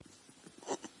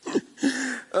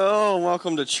Oh,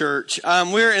 welcome to church.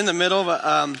 We're in the middle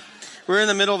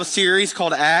of a series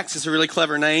called Acts. It's a really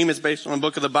clever name. It's based on a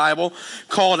book of the Bible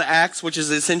called Acts, which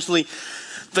is essentially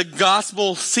the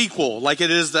gospel sequel. Like it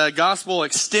is the gospel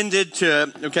extended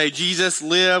to, Jesus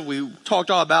lived. We talked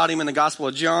all about him in the Gospel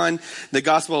of John. The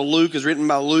Gospel of Luke is written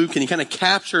by Luke, and he kind of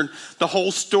captured the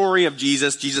whole story of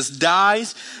Jesus. Jesus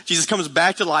dies. Jesus comes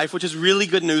back to life, which is really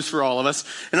good news for all of us.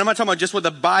 And I'm not talking about just what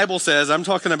the Bible says. I'm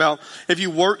talking about if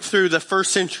you work through the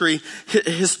first century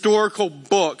historical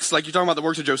books, like you're talking about the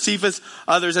works of Josephus,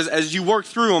 others, as you work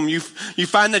through them, you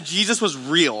find that Jesus was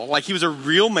real. Like he was a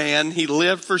real man. He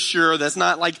lived for sure. That's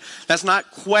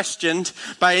not questioned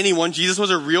by anyone. Jesus was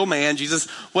a real man. Jesus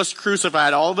was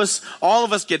crucified. All of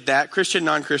us get that, Christian,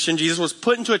 non-Christian. Jesus was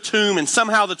put into a tomb, and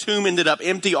somehow the tomb ended up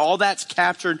empty. All that's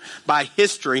captured by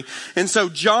history. And so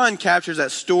John captures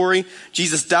that story.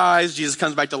 Jesus dies. Jesus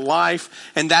comes back to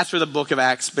life. And that's where the book of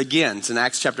Acts begins. And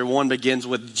Acts chapter 1 begins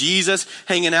with Jesus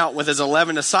hanging out with his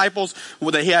 11 disciples.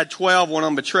 He had 12. One of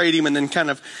them betrayed him and then kind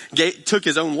of took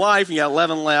his own life. And he got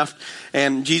 11 left.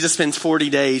 And Jesus spends 40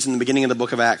 days in the beginning of the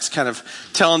book of Acts kind of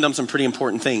telling them some pretty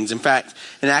important things. In fact,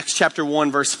 in Acts chapter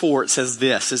 1 verse 4, it says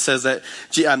this. It says that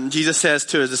Jesus says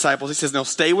to his disciples, he says, "No,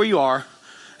 stay where you are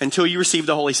until you receive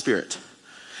the Holy Spirit."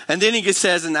 And then he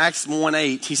says in Acts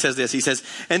 1:8, he says this. He says,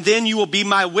 "And then you will be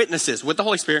my witnesses," with the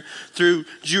Holy Spirit, "through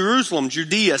Jerusalem,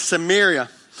 Judea, Samaria,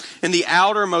 and the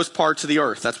outermost parts of the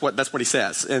earth." That's what he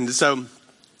says. And so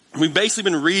we've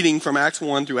basically been reading from Acts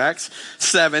 1 through Acts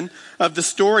 7 of the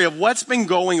story of what's been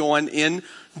going on in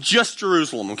just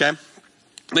Jerusalem, okay?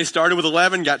 They started with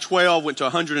 11, got 12, went to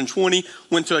 120,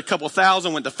 went to a couple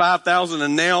thousand, went to 5,000,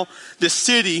 and now this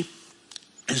city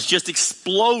is just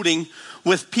exploding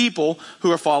with people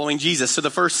who are following Jesus. So the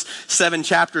first 7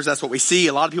 chapters, that's what we see.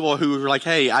 A lot of people who are like,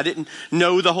 hey, I didn't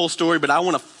know the whole story, but I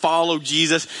want to follow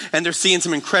Jesus. And they're seeing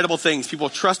some incredible things. People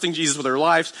trusting Jesus with their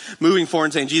lives, moving forward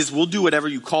and saying, Jesus, we'll do whatever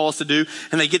you call us to do.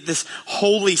 And they get this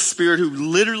Holy Spirit who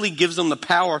literally gives them the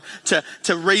power to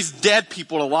raise dead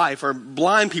people to life, or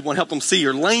blind people and help them see,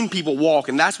 or lame people walk.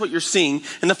 And that's what you're seeing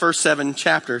in the first 7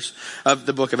 chapters of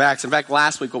the book of Acts. In fact,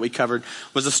 last week what we covered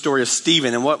was the story of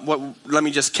Stephen. And let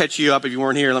me just catch you up. If you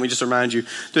weren't here, let me just remind you,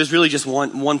 there's really just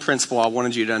one principle I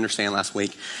wanted you to understand last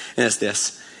week, and it's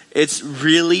this. It's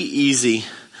really easy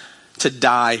to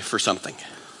die for something,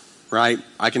 right?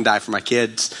 I can die for my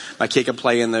kids. My kid can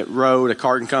play in the road, a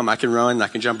car can come, I can run, I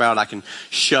can jump out, I can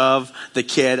shove the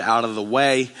kid out of the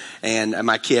way, and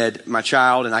my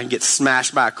child, and I can get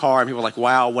smashed by a car, and people are like,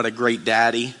 wow, what a great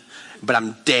daddy. But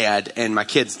I'm dead, and my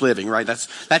kid's living, right?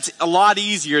 That's a lot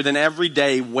easier than every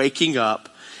day waking up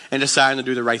and deciding to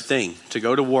do the right thing, to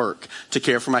go to work, to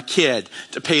care for my kid,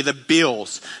 to pay the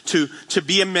bills, to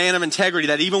be a man of integrity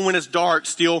that even when it's dark,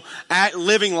 still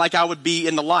living like I would be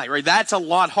in the light, right? That's a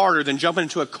lot harder than jumping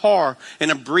into a car in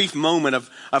a brief moment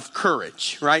of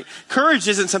courage, right? Courage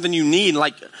isn't something you need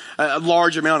like a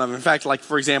large amount of. In fact, like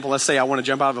for example, let's say I want to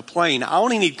jump out of a plane. I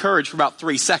only need courage for about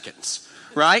 3 seconds,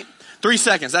 right? 3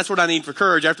 seconds. That's what I need for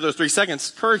courage. After those 3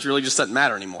 seconds, courage really just doesn't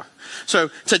matter anymore.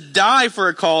 So to die for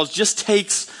a cause just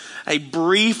takes a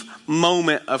brief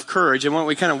moment of courage. And what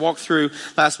we kind of walked through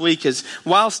last week is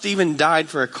while Stephen died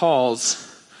for a cause,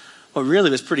 what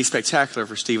really was pretty spectacular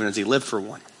for Stephen is he lived for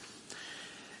one.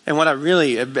 And what I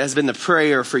really has been the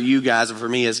prayer for you guys and for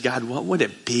me is, God, what would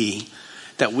it be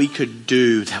that we could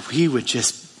do that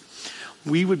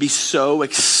we would be so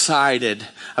excited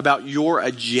about your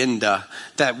agenda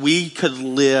that we could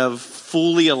live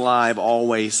fully alive,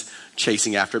 always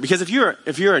chasing after it. Because if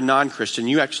you're a non-Christian,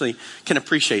 you actually can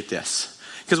appreciate this.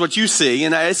 Because what you see,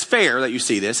 and it's fair that you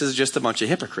see this, is just a bunch of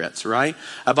hypocrites, right?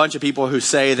 A bunch of people who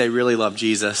say they really love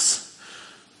Jesus,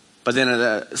 but then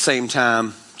at the same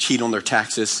time cheat on their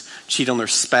taxes, cheat on their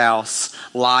spouse,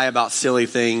 lie about silly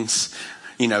things,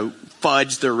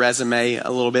 fudge their resume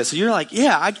a little bit. So you're like,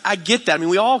 yeah, I get that. I mean,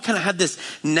 we all kind of had this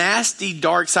nasty,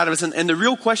 dark side of us. And the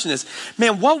real question is,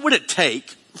 man, what would it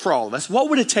take for all of us? What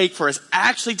would it take for us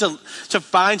actually to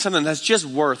find something that's just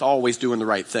worth always doing the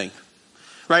right thing?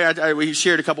 Right? We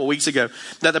shared a couple of weeks ago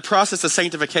that the process of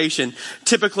sanctification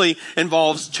typically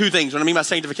involves 2 things. What I mean by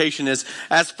sanctification is,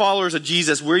 as followers of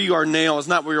Jesus, where you are now is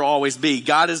not where you'll always be.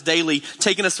 God is daily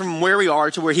taking us from where we are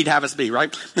to where he'd have us be,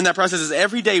 right? And that process is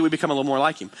every day we become a little more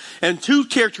like him. And 2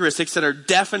 characteristics that are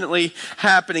definitely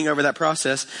happening over that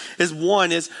process is,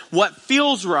 one is what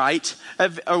feels right,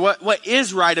 or what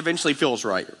is right eventually feels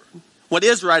right. what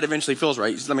is right eventually feels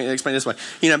right. Let me explain it this way.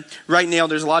 Right now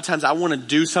there's a lot of times I want to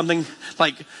do something.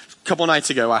 Like a couple nights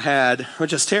ago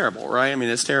which is terrible, right? I mean,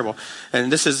 it's terrible.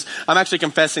 And I'm actually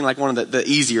confessing like one of the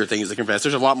easier things to confess.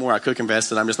 There's a lot more I could confess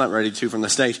that I'm just not ready to from the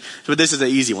stage. But this is the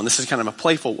easy one. This is kind of a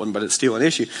playful one, but it's still an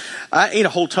issue. I ate a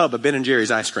whole tub of Ben &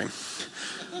 Jerry's ice cream.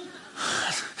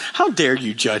 How dare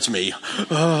you judge me?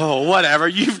 Oh, whatever.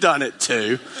 You've done it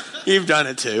too.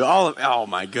 Oh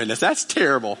my goodness. That's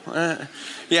terrible. You're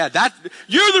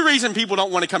the reason people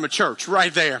don't want to come to church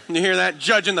right there. You hear that?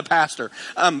 Judging the pastor.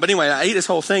 But anyway, I ate this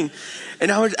whole thing and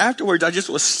afterwards I just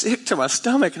was sick to my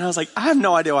stomach and I was like, I have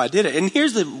no idea why I did it. And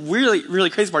here's the really,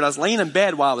 really crazy part. I was laying in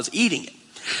bed while I was eating it.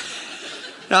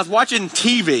 And I was watching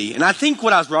TV, and I think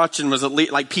what I was watching was at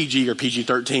least like PG or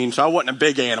PG-13, so I wasn't a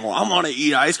big animal. I'm gonna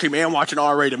eat ice cream and watch an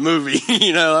R-rated movie.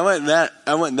 I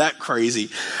wasn't that crazy.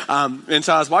 And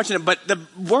so I was watching it, but the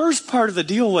worst part of the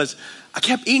deal was I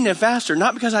kept eating it faster,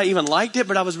 not because I even liked it,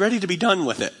 but I was ready to be done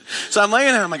with it. So I'm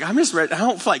laying there, I'm like, I'm just ready. I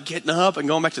don't feel like getting up and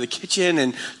going back to the kitchen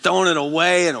and throwing it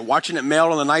away and watching it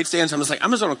melt on the nightstand. So I'm just like,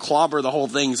 I'm just gonna clobber the whole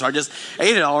thing. So I just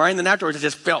ate it all right, and then afterwards I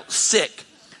just felt sick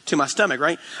to my stomach,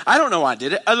 right? I don't know why I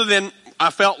did it, other than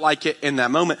I felt like it in that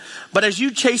moment. But as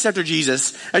you chase after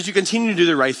Jesus, as you continue to do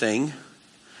the right thing,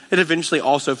 it eventually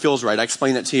also feels right. I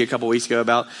explained that to you a couple weeks ago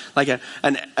about like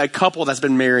a couple that's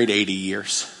been married 80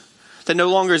 years. That no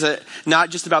longer is it not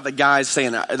just about the guy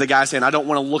saying, I don't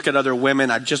want to look at other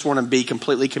women. I just want to be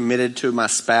completely committed to my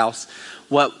spouse.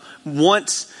 What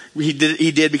once he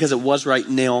did because it was right,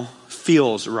 now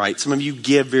feels right. Some of you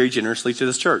give very generously to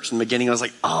this church. In the beginning, I was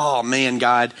like, oh man,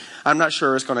 God, I'm not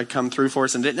sure it's going to come through for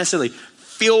us. And didn't necessarily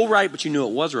feel right, but you knew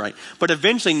it was right. But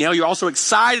eventually now you're also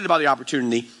excited about the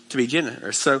opportunity to be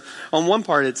generous. So on one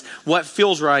part, it's what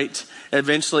feels right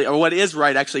eventually, or what is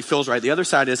right actually feels right. The other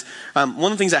side is, one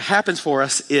of the things that happens for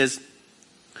us is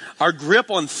our grip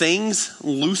on things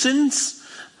loosens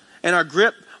and our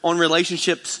grip on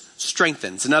relationships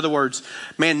strengthens. In other words,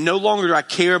 man, no longer do I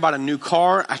care about a new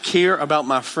car. I care about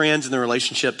my friends and the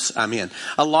relationships I'm in.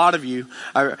 A lot of you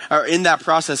are in that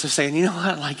process of saying, you know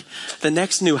what, like the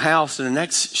next new house and the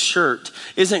next shirt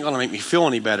isn't going to make me feel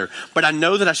any better. But I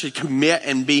know that I should commit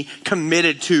and be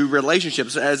committed to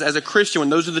relationships. As a Christian, when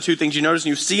those are the two things you notice,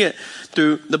 and you see it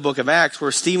through the book of Acts,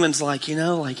 where Stephen's like,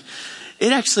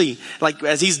 it actually, like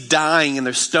as he's dying and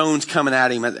there's stones coming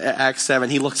at him at Acts 7,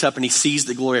 he looks up and he sees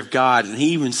the glory of God. And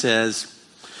he even says,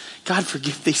 God,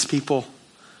 forgive these people.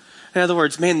 In other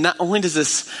words, man, not only is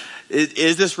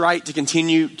this right to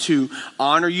continue to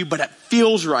honor you, but it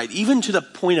feels right, even to the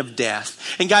point of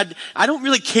death. And God, I don't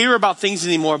really care about things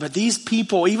anymore, but these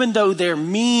people, even though they're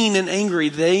mean and angry,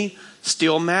 they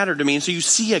still matter to me. And so you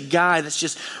see a guy that's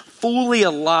just fully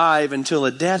alive until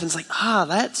the death. And it's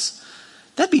like,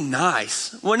 that'd be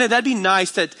nice. Wouldn't it? That'd be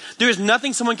nice that there's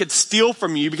nothing someone could steal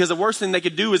from you, because the worst thing they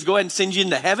could do is go ahead and send you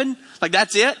into heaven. Like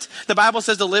that's it. The Bible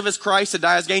says to live as Christ, to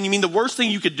die as gain. You mean the worst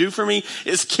thing you could do for me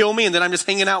is kill me and then I'm just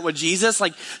hanging out with Jesus?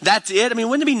 Like that's it? I mean,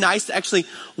 wouldn't it be nice to actually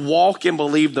walk and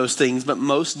believe those things? But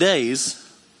most days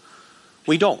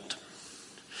we don't.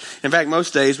 In fact,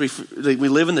 most days we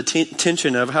live in the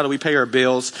tension of how do we pay our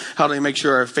bills? How do we make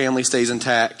sure our family stays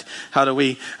intact? How do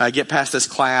we get past this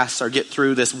class or get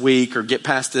through this week or get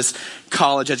past this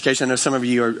college education? I know some of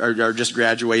you are just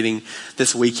graduating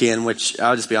this weekend, which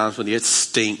I'll just be honest with you, it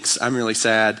stinks. I'm really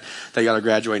sad that y'all are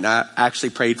graduating. I actually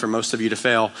prayed for most of you to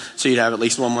fail so you'd have at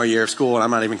least one more year of school, and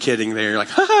I'm not even kidding there. You're like,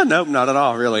 nope, not at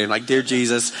all, really. And like, dear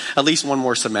Jesus, at least one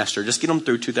more semester. Just get them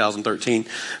through 2013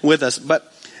 with us.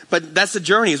 But that's the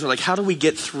journey, is we're like, how do we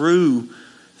get through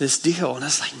this deal? And I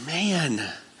was like, man,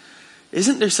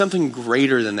 isn't there something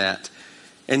greater than that?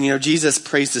 And Jesus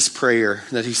prays this prayer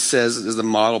that he says is the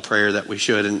model prayer that we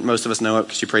should. And most of us know it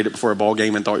because you prayed it before a ball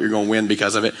game and thought you were going to win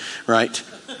because of it, right?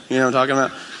 You know what I'm talking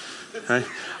about? Right?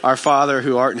 Our Father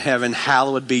who art in heaven,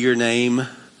 hallowed be your name.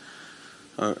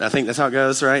 I think that's how it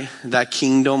goes, right? Thy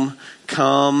kingdom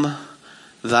come,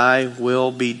 thy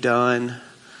will be done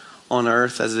on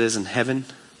earth as it is in heaven.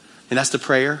 And that's the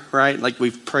prayer, right? Like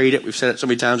we've prayed it. We've said it so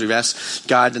many times. We've asked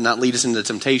God to not lead us into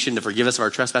temptation, to forgive us of our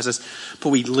trespasses. But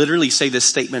we literally say this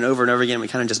statement over and over again. We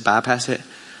kind of just bypass it.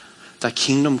 Thy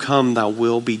kingdom come, thy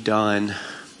will be done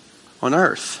on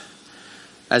earth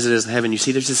as it is in heaven. You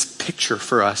see, there's this picture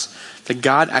for us that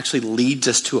God actually leads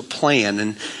us to a plan.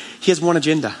 And he has one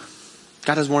agenda.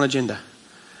 God has one agenda.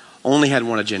 Only had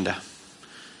one agenda.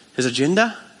 His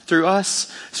agenda through us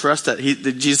is for us that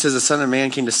Jesus says the Son of Man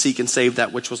came to seek and save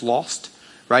that which was lost,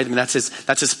 right? I mean, that's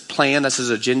his plan. That's his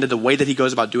agenda. The way that he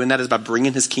goes about doing that is by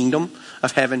bringing his kingdom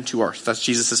of heaven to earth. That's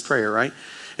Jesus' prayer, right?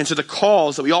 And so the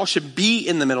calls that we all should be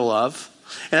in the middle of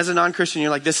And as a non-Christian,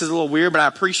 you're like, this is a little weird, but I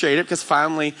appreciate it because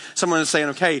finally someone is saying,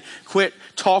 okay, quit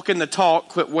talking the talk,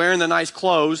 quit wearing the nice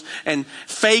clothes and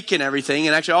faking everything.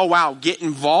 And actually, oh wow, get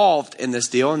involved in this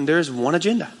deal. And there's one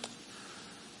agenda: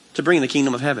 to bring the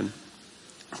kingdom of heaven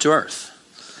to earth.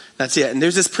 That's it. And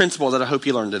there's this principle that I hope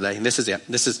you learned today. And this is it.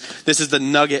 This is the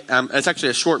nugget. It's actually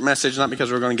a short message, not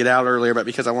because we're going to get out earlier, but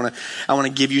because I want to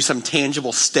give you some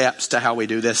tangible steps to how we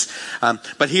do this.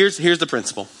 But here's the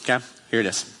principle. Okay, here it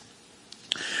is.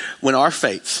 When our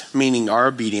faith, meaning our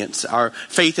obedience, our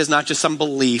faith is not just some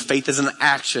belief. Faith is an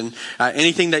action.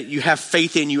 Anything that you have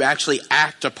faith in, you actually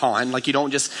act upon. Like you don't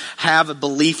just have a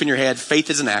belief in your head. Faith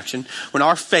is an action. When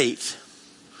our faith,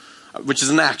 which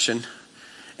is an action,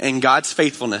 and God's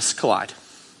faithfulness collide.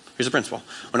 Here's the principle.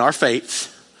 When our faith,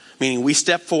 meaning we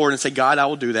step forward and say, God, I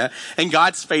will do that. And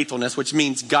God's faithfulness, which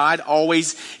means God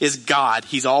always is God.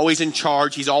 He's always in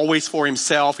charge. He's always for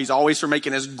himself. He's always for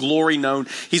making his glory known.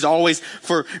 He's always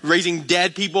for raising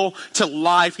dead people to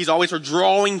life. He's always for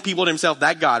drawing people to himself.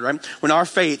 That God, right? When our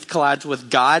faith collides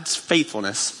with God's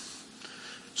faithfulness,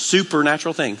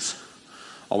 supernatural things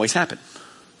always happen.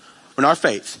 When our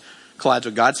faith collides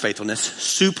with God's faithfulness,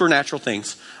 supernatural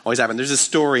things always happen. There's a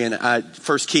story in 1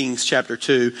 Kings chapter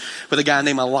 2 with a guy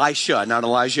named Elisha. Not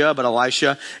Elijah, but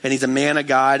Elisha. And he's a man of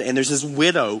God. And there's this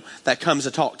widow that comes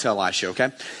to talk to Elisha,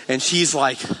 okay? And she's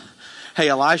like, hey,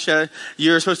 Elisha,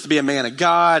 you're supposed to be a man of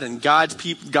God. And God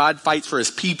fights for his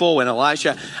people. And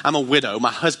Elisha, I'm a widow.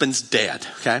 My husband's dead,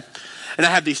 okay? And I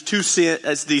have these two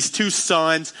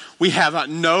sons. We have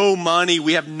no money.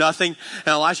 We have nothing. And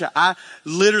Elisha, I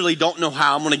literally don't know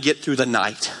how I'm going to get through the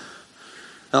night.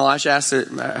 And Elisha asked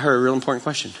her a real important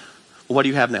question. Well, what do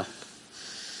you have now?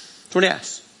 That's what he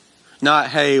asked. Not,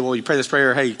 hey, well, you pray this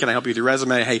prayer. Hey, can I help you with your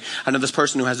resume? Hey, I know this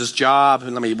person who has this job.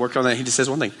 And let me work on that. He just says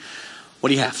one thing. What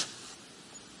do you have?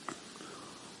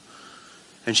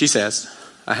 And she says,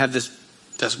 I have this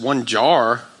one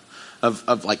jar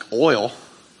of like oil.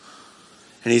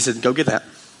 And he said, go get that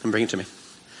and bring it to me.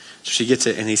 So she gets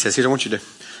it and he says, here's what I want you to do.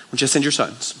 I want you to send your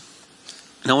sons.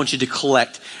 And I want you to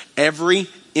collect every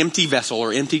empty vessel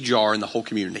or empty jar in the whole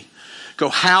community. Go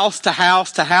house to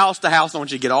house to house to house. I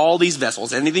want you to get all these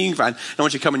vessels, anything you can find. I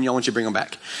want you to come and I want you to bring them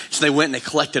back. So they went and they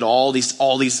collected all these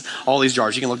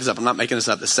jars. You can look this up. I'm not making this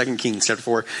up. The 2 Kings chapter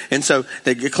 4. And so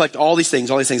they collect all these things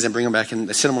and bring them back and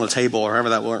they sit them on a table or however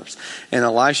that works. And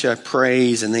Elisha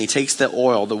prays and then he takes the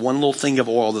oil, the one little thing of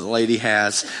oil that the lady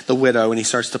has, the widow, and he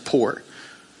starts to pour it.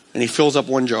 And he fills up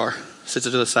one jar, sits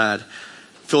it to the side.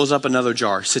 Fills up another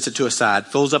jar, sits it to a side.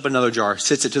 Fills up another jar,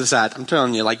 sits it to the side. I'm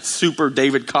telling you, like super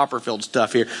David Copperfield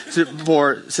stuff here.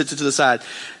 Sits it to the side.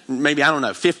 Maybe, I don't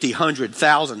know, 50, 100,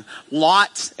 1,000.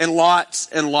 Lots and lots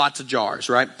and lots of jars,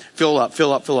 right? Fill up.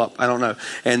 I don't know.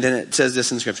 And then it says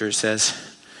this in scripture. It says,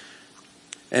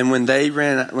 and when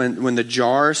the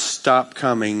jars stopped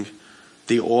coming,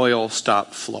 the oil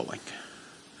stopped flowing.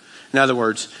 In other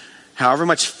words, however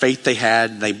much faith they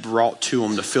had, they brought to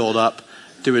them to fill it up.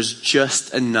 There was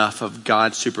just enough of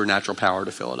God's supernatural power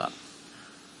to fill it up.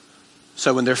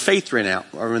 So when their faith ran out,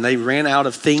 or when they ran out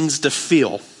of things to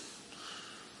fill,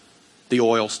 the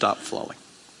oil stopped flowing.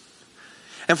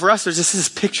 And for us, there's just this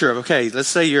picture of, okay, let's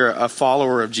say you're a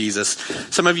follower of Jesus.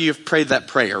 Some of you have prayed that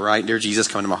prayer, right? Dear Jesus,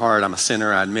 come into my heart. I'm a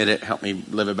sinner. I admit it. Help me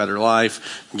live a better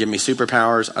life. Give me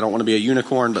superpowers. I don't want to be a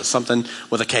unicorn, but something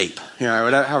with a cape. You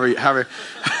know, however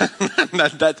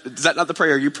is that not the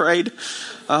prayer you prayed?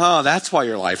 Oh, that's why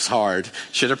your life's hard.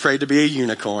 Should have prayed to be a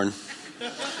unicorn.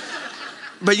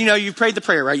 But you know, you've prayed the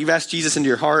prayer, right? You've asked Jesus into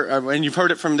your heart, and you've heard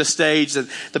it from the stage that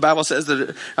the Bible says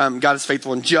that God is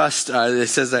faithful and just. It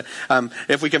says that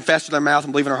if we confess with our mouth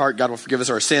and believe in our heart, God will forgive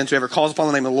us our sins. Whoever calls upon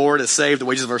the name of the Lord is saved. The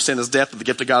wages of our sin is death, but the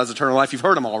gift of God is eternal life. You've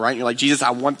heard them all, right? And you're like, Jesus, I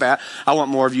want that. I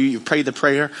want more of you. You've prayed the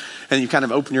prayer, and you kind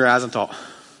of opened your eyes and thought,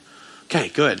 okay,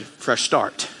 good, fresh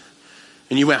start.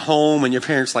 And you went home, and your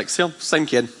parents like, still, same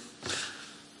kid.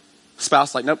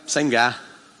 Spouse like, nope, same guy.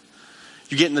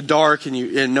 You get in the dark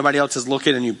and nobody else is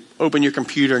looking and you open your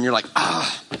computer and you're like,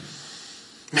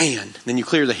 man. Then you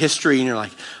clear the history and you're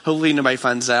like, hopefully nobody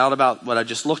finds out about what I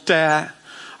just looked at.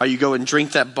 Or you go and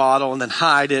drink that bottle and then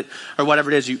hide it or whatever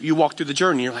it is. You walk through the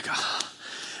journey. You're like,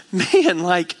 man,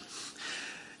 like,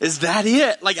 is that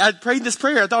it? Like I prayed this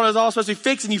prayer. I thought it was all supposed to be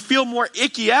fixed and you feel more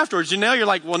icky afterwards. You know, you're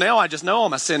like, well, now I just know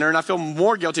I'm a sinner and I feel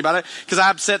more guilty about it because I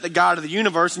upset the God of the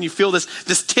universe and you feel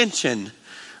this tension.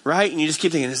 Right? And you just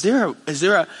keep thinking, is there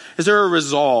a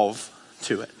resolve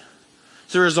to it?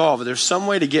 Is there a resolve? Is there some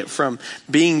way to get from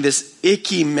being this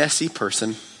icky, messy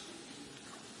person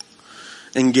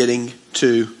and getting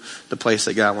to the place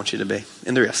that God wants you to be?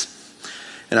 And there is.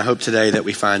 And I hope today that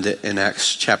we find it in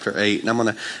Acts chapter 8. And I'm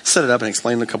going to set it up and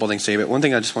explain a couple things to you. But one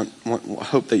thing I just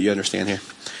hope that you understand here.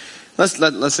 Let's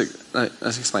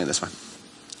explain this way.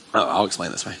 I'll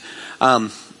explain this way. I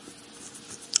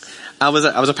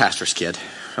was a pastor's kid.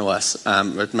 I was.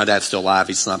 My dad's still alive.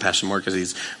 He's not pastor anymore because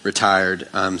he's retired.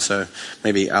 So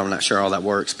maybe I'm not sure how that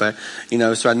works. But,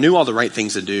 so I knew all the right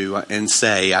things to do and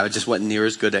say. I just wasn't near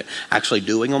as good at actually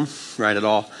doing them, right, at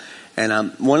all.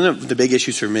 And one of the big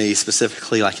issues for me,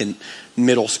 specifically like in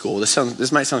middle school,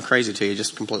 this might sound crazy to you,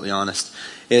 just completely honest,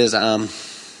 is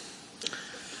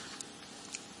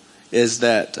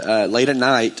that late at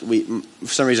night, for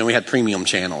some reason we had premium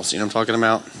channels. You know what I'm talking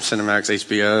about? Cinemax,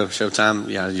 HBO, Showtime.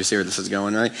 Yeah, you see where this is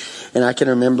going, right? And I can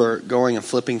remember going and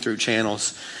flipping through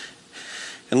channels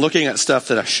and looking at stuff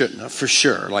that I shouldn't have, for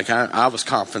sure. Like I was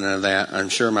confident of that. I'm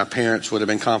sure my parents would have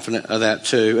been confident of that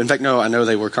too. In fact, no, I know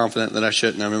they were confident that I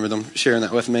shouldn't. I remember them sharing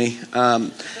that with me.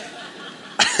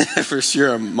 For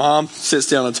sure. Mom sits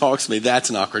down and talks to me. That's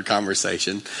an awkward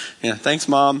conversation. Yeah. Thanks,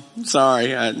 Mom. Sorry.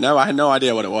 No, I had no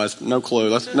idea what it was. No clue.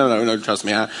 No. Trust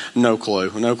me. No clue.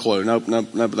 Nope. I'm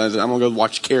going to go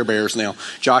watch Care Bears now.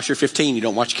 Josh, you're 15. You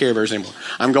don't watch Care Bears anymore.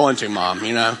 I'm going to, Mom,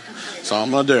 So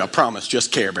I'm going to do, I promise,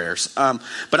 just Care Bears.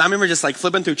 But I remember just like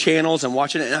flipping through channels and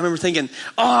watching it. And I remember thinking,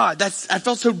 I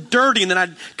felt so dirty. And then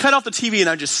I'd cut off the TV and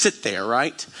I'd just sit there,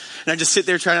 right? And I'd just sit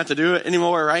there trying not to do it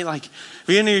anymore, right? Like,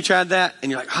 have you ever tried that?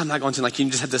 And you're like, I'm not going to. Like, you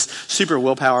just have this super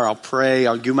willpower. I'll pray.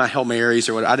 I'll do my Hail Marys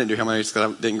or what. I didn't do Hail Marys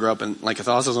because I didn't grow up in like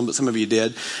Catholicism, but some of you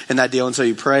did. And that deal. And so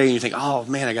you pray and you think, oh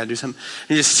man, I got to do something.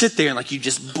 And you just sit there and like you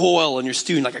just boil in your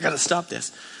stew and like, I got to stop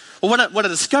this. Well, what I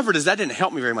discovered is that didn't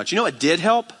help me very much. You know what did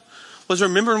help? Was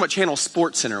remembering what channel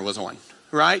Sports Center was on.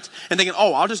 Right? And thinking,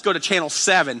 I'll just go to channel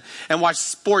 7 and watch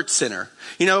Sports Center.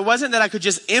 It wasn't that I could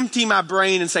just empty my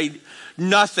brain and say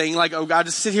nothing, like, God,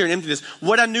 just sit here and empty this.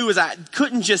 What I knew is I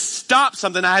couldn't just stop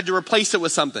something. I had to replace it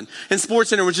with something. And Sports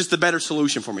Center was just the better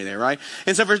solution for me there, right?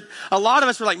 And so for a lot of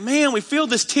us, we're like, man, we feel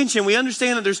this tension. We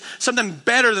understand that there's something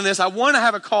better than this. I want to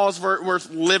have a cause worth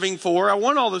living for. I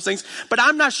want all those things, but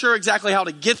I'm not sure exactly how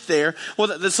to get there.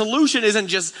 Well, the solution isn't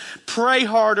just pray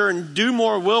harder and do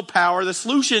more willpower. The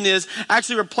solution is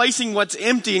actually replacing what's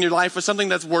empty in your life with something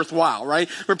that's worthwhile, right?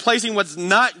 Replacing what's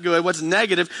not good, what's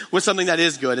negative, with something that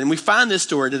is good. And we find this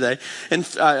story today in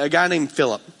a guy named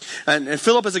Philip. And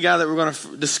Philip is a guy that we're going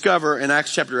to discover in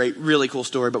Acts chapter 8. Really cool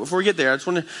story. But before we get there, I just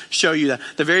want to show you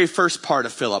the very first part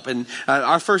of Philip. And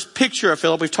our first picture of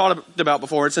Philip we've talked about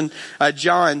before. It's in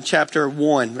John chapter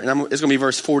 1. And it's going to be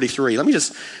verse 43. Let me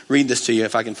just read this to you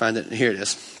if I can find it. Here it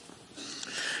is.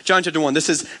 John chapter 1. This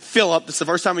is Philip. This is the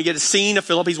first time we get a scene of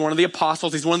Philip. He's one of the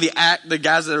apostles. He's one of the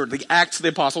guys that are the Acts of the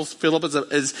apostles. Philip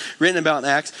is written about in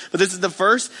Acts. But this is the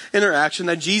first interaction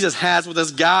that Jesus has with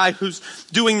this guy who's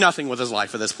doing nothing with his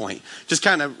life at this point. Just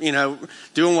kind of,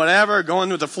 doing whatever, going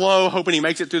with the flow, hoping he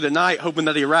makes it through the night, hoping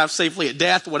that he arrives safely at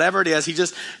death, whatever it is. He's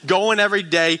just going every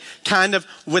day kind of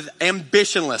with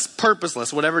ambitionless,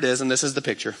 purposeless, whatever it is. And this is the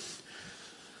picture.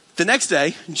 The next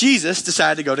day, Jesus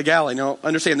decided to go to Galilee. Now,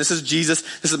 understand, this is Jesus.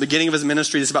 This is the beginning of his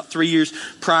ministry. This is about 3 years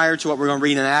prior to what we're going to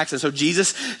read in Acts. And so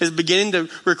Jesus is beginning to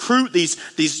recruit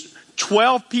these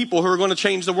 12 people who are going to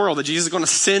change the world, that Jesus is going to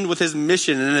send with his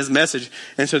mission and his message.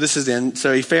 And so this is in.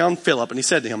 So he found Philip and he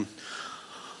said to him,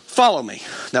 follow me.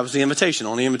 That was the invitation.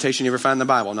 Only invitation you ever find in the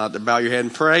Bible. Not to bow your head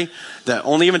and pray. The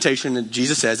only invitation that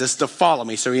Jesus says is to follow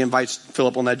me. So he invites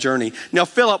Philip on that journey. Now,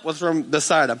 Philip was from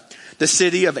Bethsaida, the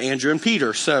city of Andrew and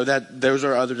Peter. So those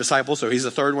are other disciples. So he's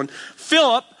the third one.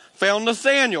 Philip found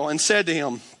Nathanael and said to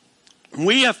him,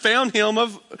 we have found him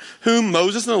of whom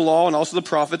Moses and the law and also the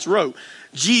prophets wrote,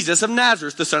 Jesus of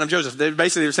Nazareth, the son of Joseph. They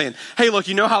were saying, hey, look,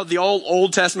 you know how the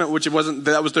Old Testament, which it wasn't,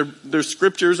 that was their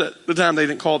scriptures at the time, they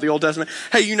didn't call it the Old Testament.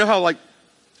 Hey, you know how like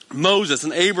Moses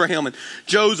and Abraham and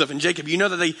Joseph and Jacob, you know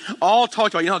that they all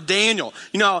talked about, Daniel,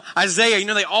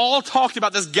 Isaiah, they all talked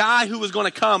about this guy who was going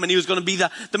to come and he was going to be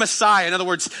the Messiah. In other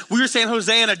words, we were saying,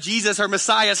 Hosanna, Jesus, our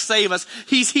Messiah, save us.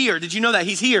 He's here. Did you know that?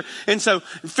 He's here. And so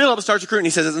Philip starts recruiting.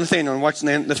 He says, it's Nathanael. And watch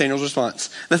Nathanael's response.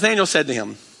 Nathanael said to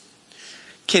him,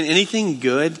 can anything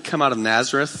good come out of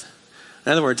Nazareth?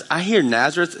 In other words, I hear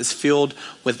Nazareth is filled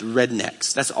with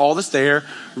rednecks. That's all that's there,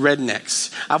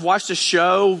 rednecks. I've watched a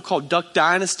show called Duck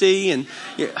Dynasty, and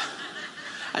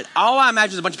all I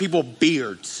imagine is a bunch of people with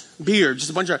beards, just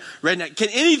a bunch of rednecks. Can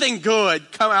anything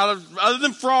good come out of, other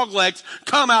than frog legs,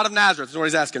 come out of Nazareth? That's what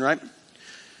he's asking, right?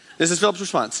 This is Philip's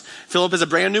response. Philip is a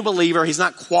brand new believer. He's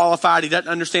not qualified. He doesn't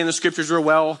understand the scriptures real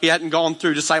well. He hadn't gone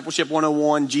through Discipleship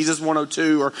 101, Jesus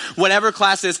 102, or whatever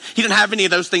class is. He didn't have any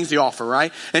of those things to offer,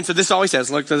 right? And so this is all he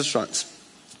says. Look at his response.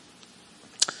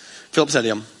 Philip said to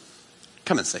him,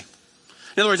 come and see.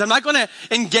 In other words, I'm not going to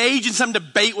engage in some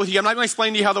debate with you. I'm not going to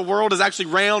explain to you how the world is actually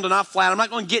round and not flat. I'm not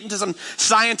going to get into some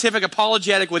scientific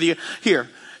apologetic with you. Here,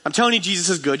 I'm telling you Jesus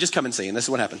is good. Just come and see. And this is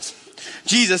what happens.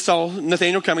 Jesus saw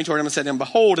Nathanael coming toward him and said to him,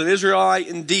 behold, an Israelite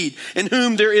indeed, in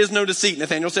whom there is no deceit.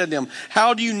 Nathanael said to him,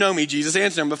 how do you know me? Jesus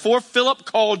answered him, before Philip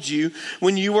called you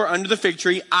when you were under the fig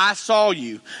tree, I saw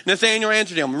you. Nathanael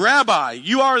answered him, Rabbi,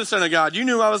 you are the Son of God. You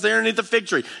knew I was there underneath the fig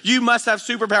tree. You must have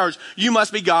superpowers. You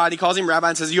must be God. He calls him Rabbi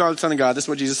and says, you are the Son of God. This is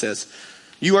what Jesus says.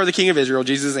 You are the King of Israel.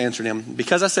 Jesus answered him,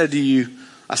 because I said to you,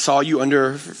 I saw you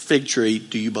under a fig tree.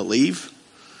 Do you believe?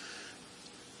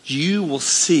 You will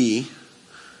see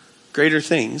greater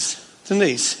things than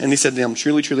these. And he said to them,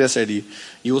 truly, truly, I say to you,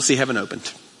 you will see heaven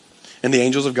opened and the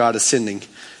angels of God ascending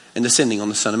and descending on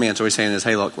the Son of Man. So what he's saying is,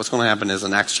 hey, look, what's going to happen is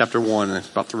in Acts chapter 1, in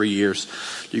about 3 years,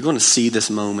 you're going to see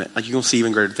this moment. Like you're going to see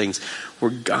even greater things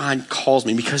where God calls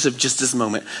me because of just this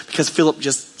moment. Because Philip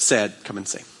just said, come and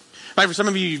see. Right, for some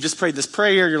of you, you've just prayed this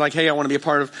prayer. You're like, hey, I want to be a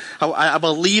part of, I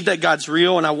believe that God's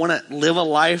real and I want to live a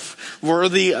life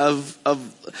worthy of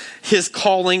his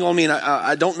calling on me. And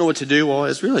I don't know what to do. Well,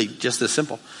 it's really just this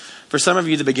simple. For some of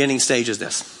you, the beginning stage is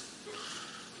this.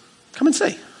 Come and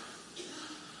see.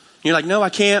 You're like, no, I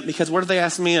can't, because what if they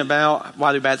ask me about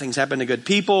why do bad things happen to good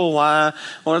people? What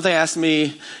if they ask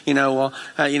me, how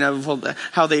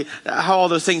all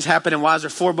those things happen and why is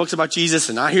there 4 books about Jesus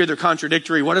and I hear they're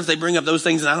contradictory? What if they bring up those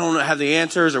things and I don't have the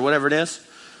answers or whatever it is?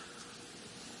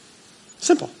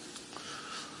 Simple.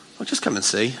 Well, just come and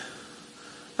see. I'm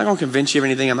not going to convince you of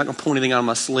anything. I'm not going to pull anything out of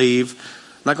my sleeve.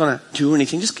 I'm not going to do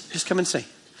anything. Just come and see.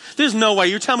 There's no way.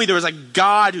 You're telling me there was a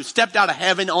God who stepped out of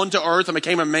heaven onto earth and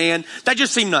became a man. That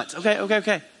just seemed nuts.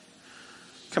 Okay.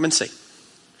 Come and see.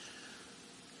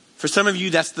 For some of you,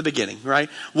 that's the beginning, right?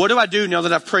 What do I do now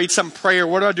that I've prayed some prayer?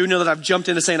 What do I do now that I've jumped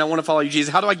into saying I want to follow you,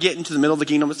 Jesus? How do I get into the middle of the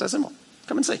kingdom? It's that simple.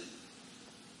 Come and see.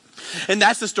 And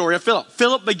that's the story of Philip.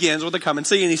 Philip begins with a come and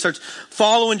see, and he starts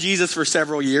following Jesus for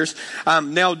several years.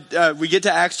 Now we get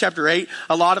to Acts chapter 8.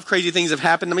 A lot of crazy things have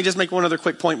happened. Let me just make one other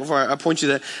quick point before I point you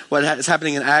to what is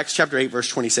happening in Acts chapter 8, verse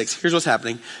 26. Here's what's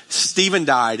happening. Stephen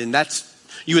died, and that's,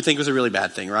 you would think was a really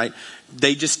bad thing, right?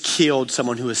 They just killed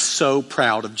someone who was so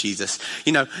proud of Jesus.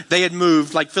 They had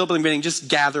moved, like Philip and Benny, just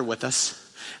gather with us.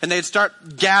 And they'd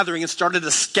start gathering and started to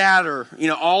scatter,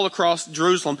 all across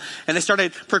Jerusalem. And they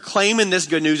started proclaiming this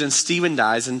good news, and Stephen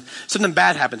dies. And something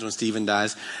bad happens when Stephen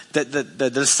dies. The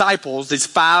disciples, these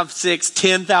 5, 6,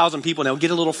 10,000 people now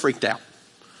get a little freaked out.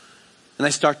 And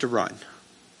they start to run.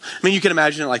 I mean, you can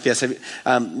imagine it like this.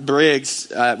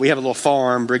 Briggs, we have a little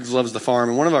farm. Briggs loves the farm.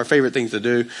 And one of our favorite things to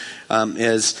do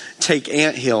is take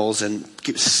ant hills and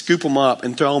scoop them up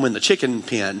and throw them in the chicken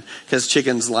pen because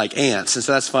chickens like ants. And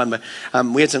so that's fun. But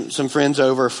we had some friends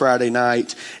over Friday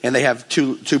night, and they have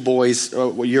two boys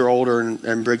a year older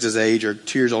and Briggs' age, or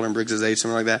 2 years older than Briggs' age,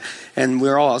 something like that. And we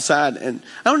were all outside. And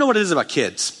I don't know what it is about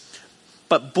kids,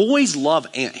 but boys love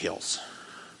ant hills.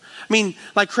 I mean,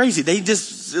 like crazy. They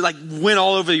just went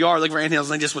all over the yard looking for anthills,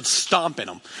 and they just would stomp in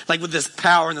them, with this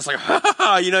power, and it's like,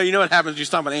 you know what happens when you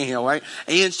stomp an anthill, right?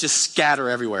 Ants just scatter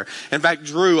everywhere. In fact,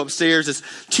 Drew upstairs is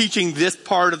teaching this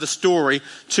part of the story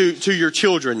to your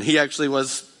children. He actually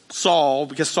was Saul,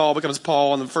 because Saul becomes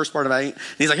Paul in the first part of 8. And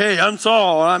he's like, hey, I'm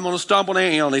Saul. I'm going to stomp on an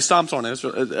anthill. And he stomps on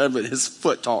it. His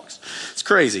foot talks. It's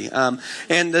crazy. And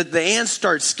the ants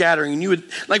start scattering. And you would,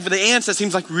 for the ants, that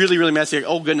seems really, really messy. Like,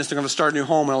 oh goodness, they're going to start a new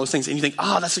home and all those things. And you think,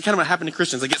 that's kind of what happened to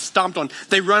Christians. They get stomped on.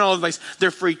 They run all over the place.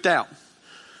 They're freaked out.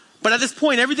 But at this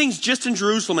point, everything's just in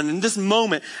Jerusalem. And in this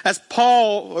moment, as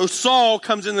Saul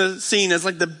comes in the scene as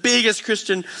the biggest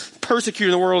Christian persecutor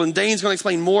in the world, and Dane's going to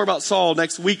explain more about Saul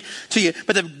next week to you.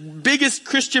 But the biggest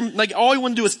Christian, all he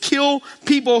wanted to do is kill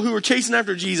people who were chasing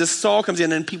after Jesus. Saul comes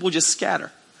in and people just scatter.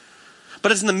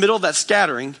 But it's in the middle of that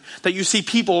scattering that you see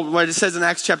people, what it says in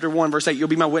Acts chapter 1, verse 8, you'll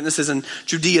be my witnesses in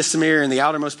Judea, Samaria, and the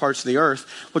outermost parts of the earth.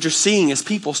 What you're seeing is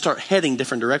people start heading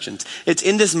different directions. It's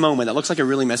in this moment that looks like a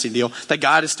really messy deal, that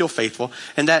God is still faithful,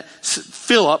 and that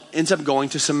Philip ends up going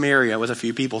to Samaria with a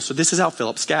few people. So this is how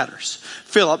Philip scatters.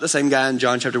 Philip, the same guy in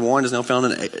John chapter 1, is now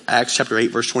found in Acts chapter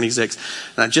 8, verse 26.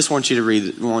 And I just want you to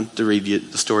read you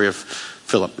the story of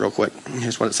Philip real quick.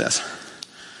 Here's what it says.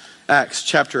 Acts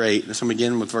chapter 8, this will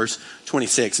begin with verse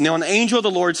 26. Now an angel of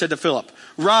the Lord said to Philip,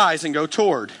 rise and go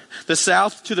toward the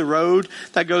south to the road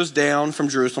that goes down from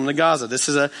Jerusalem to Gaza. This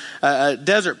is a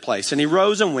desert place. And he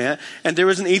rose and went, and there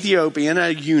was an Ethiopian,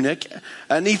 a eunuch,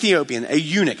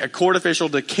 a court official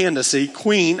to Candace,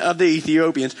 queen of the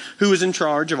Ethiopians, who was in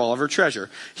charge of all of her treasure.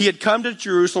 He had come to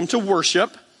Jerusalem to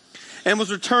worship and was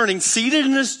returning seated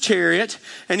in his chariot,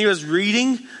 and he was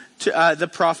reading to the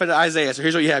prophet Isaiah. So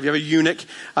here's what you have. You have a eunuch,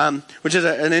 which is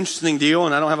an interesting deal,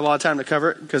 and I don't have a lot of time to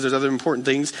cover it because there's other important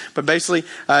things. But basically,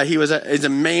 he's a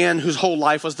man whose whole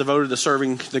life was devoted to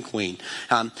serving the queen.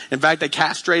 In fact, they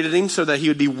castrated him so that he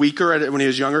would be weaker when he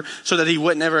was younger, so that he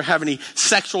wouldn't ever have any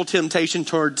sexual temptation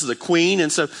towards the queen.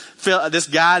 And so this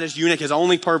eunuch, his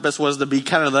only purpose was to be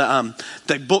kind of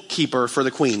the bookkeeper for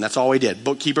the queen. That's all he did,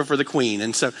 bookkeeper for the queen.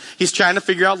 And so he's trying to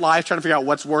figure out life, trying to figure out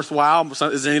what's worthwhile.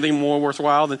 Is there anything more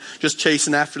worthwhile than just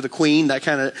chasing after the queen? That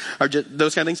kind of, or just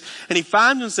those kind of things. And he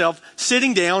finds himself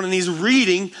sitting down and he's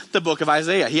reading the book of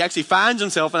Isaiah. He actually finds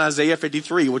himself in Isaiah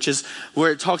 53, which is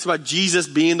where it talks about Jesus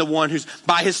being the one who's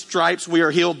by his stripes we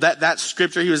are healed. That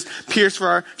scripture, he was pierced for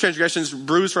our transgressions,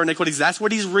 bruised for our iniquities. That's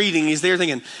what he's reading. He's there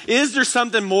thinking, is there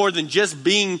something more than just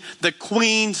being the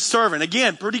queen's servant?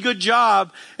 Again, pretty good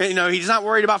job. You know, he's not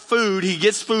worried about food. He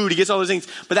gets food. He gets all those things.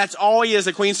 But that's all he is,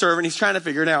 a queen's servant. He's trying to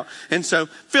figure it out. And so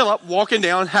Philip, walking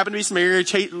down, happened to be Samaria,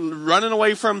 running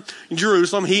away from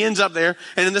Jerusalem. He ends up there.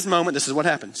 And in this moment, this is what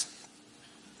happens.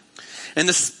 And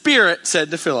the Spirit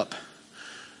said to Philip,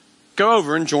 go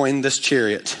over and join this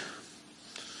chariot.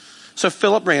 So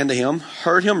Philip ran to him,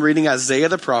 heard him reading Isaiah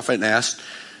the prophet, and asked,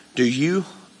 do you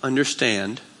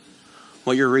understand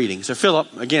what you're reading? So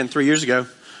Philip, again, 3 years ago,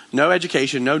 no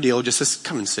education, no deal, just says,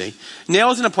 come and see.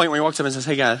 Nails in a point where he walks up and says,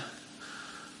 hey, God,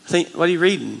 what are you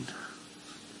reading?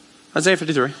 Isaiah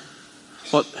 53.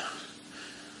 Well,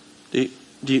 do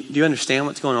you understand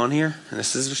what's going on here? And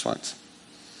this is his response.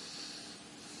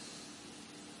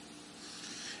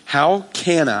 How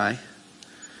can I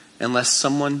unless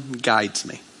someone guides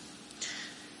me?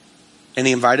 And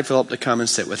he invited Philip to come and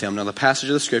sit with him. Now the passage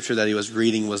of the scripture that he was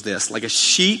reading was this. Like a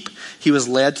sheep, he was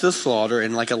led to the slaughter,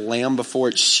 and like a lamb before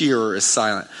its shearer is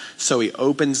silent, so he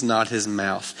opens not his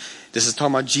mouth. This is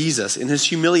talking about Jesus. In his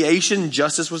humiliation,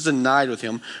 justice was denied with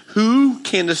him. Who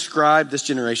can describe this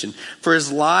generation? For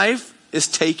his life is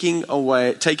taken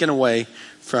away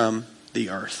from the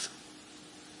earth.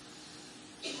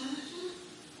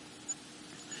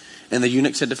 And the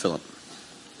eunuch said to Philip,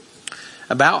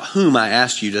 about whom, I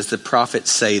asked you, does the prophet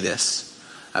say this?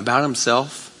 About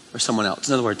himself or someone else?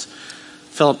 In other words,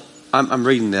 Philip, I'm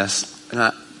reading this and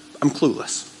I'm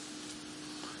clueless.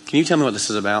 Can you tell me what this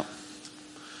is about?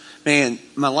 Man,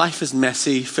 my life is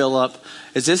messy, Philip.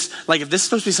 Is this, like, if this is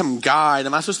supposed to be some guide,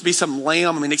 am I supposed to be some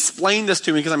lamb? I mean, explain this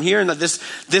to me, because I'm hearing that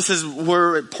this is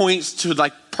where it points to,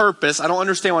 like, purpose. I don't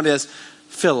understand what it is.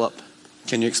 Philip,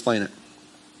 can you explain it?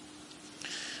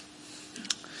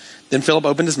 Then Philip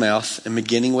opened his mouth, and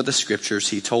beginning with the scriptures,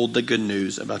 he told the good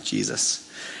news about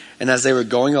Jesus. And as they were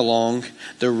going along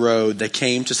the road, they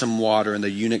came to some water, and the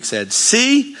eunuch said,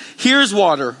 see, here's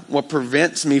water. What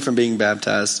prevents me from being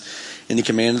baptized? And he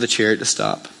commanded the chariot to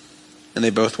stop. And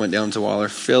they both went down to water,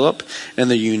 Philip and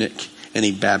the eunuch, and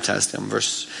he baptized them.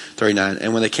 Verse 39.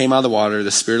 And when they came out of the water,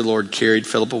 the Spirit of the Lord carried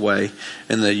Philip away,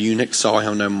 and the eunuch saw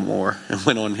him no more and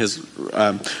went on his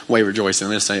way rejoicing.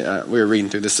 I'm going to say, we were reading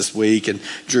through this week, and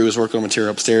Drew was working on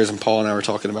material upstairs, and Paul and I were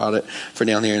talking about it for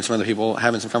down here, and some other people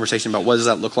having some conversation about what does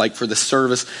that look like for this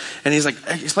service. And he's like,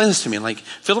 hey, explain this to me. And like,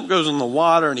 Philip goes in the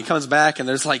water, and he comes back, and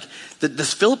there's like,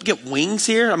 does Philip get wings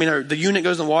here? I mean, the eunuch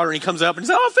goes in the water, and he comes up, and he's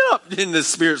like, oh, Philip. And the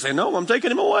Spirit saying, no, I'm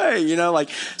taking him away. You know, like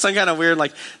some kind of weird,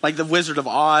 like the Wizard of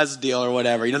Oz deal or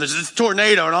whatever. You know, there's this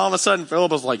tornado, and all of a sudden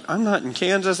Philip was like, I'm not in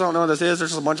Kansas. I don't know what this is. There's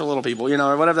just a bunch of little people, you know,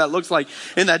 or whatever that looks like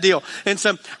in that deal. And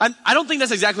so I don't think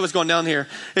that's exactly what's going down here.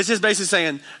 It's just basically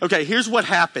saying, okay, here's what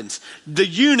happens. The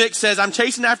eunuch says, I'm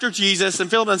chasing after Jesus. And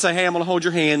Philip doesn't say, hey, I'm going to hold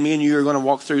your hand. Me and you are going to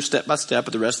walk through step by step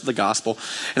of the rest of the gospel.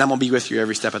 And I'm going to be with you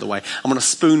every step of the way. I'm going to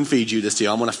spoon feed you this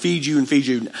deal. I'm going to feed you and feed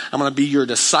you. I'm going to be your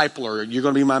discipler. You're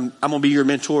going to be I'm going to be your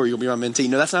mentor. You'll be my mentee.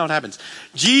 No, that's not what happens.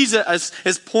 Jesus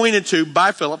is pointed to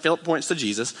by Philip. Philip points to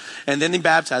Jesus. And then he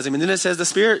baptized him. And then it says the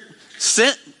Spirit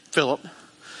sent Philip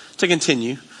to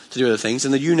continue to do other things.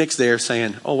 And the eunuch's there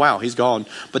saying, oh wow, he's gone,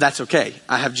 but that's okay.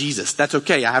 I have Jesus. That's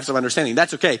okay. I have some understanding.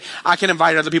 That's okay. I can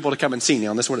invite other people to come and see now.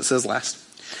 And that's what it says last.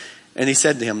 And he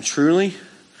said to him, truly,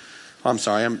 and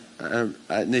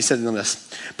he said to them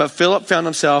this, but Philip found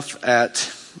himself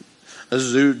at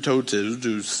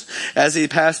Azotus. As he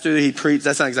passed through, he preached,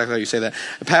 that's not exactly how you say that.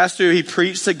 Passed through, he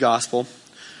preached the gospel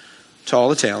to all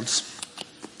the towns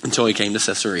until he came to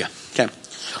Caesarea. Okay.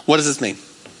 What does this mean?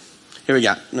 Here we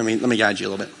go. Let me guide you a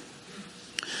little bit.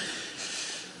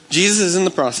 Jesus is in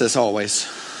the process always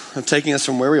of taking us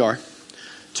from where we are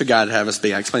to God to have us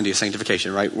be. I explained to you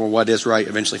sanctification, right? Well, what is right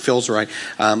eventually feels right.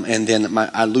 And then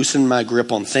I loosen my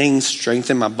grip on things,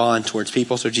 strengthen my bond towards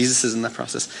people. So Jesus is in that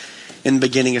process. In the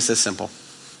beginning, it's this simple.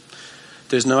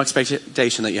 There's no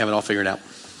expectation that you have it all figured out.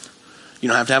 You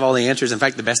don't have to have all the answers. In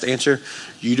fact, the best answer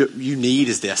you need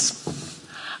is this.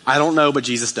 I don't know, but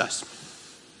Jesus does.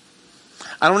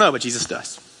 I don't know, but Jesus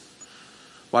does.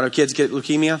 Why do kids get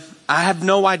leukemia? I have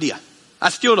no idea. I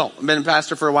still don't. I've been a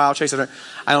pastor for a while.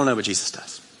 I don't know, but Jesus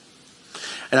does.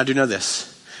 And I do know this.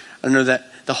 I know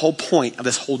that the whole point of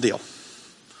this whole deal,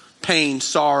 pain,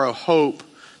 sorrow, hope,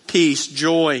 peace,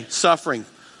 joy, suffering,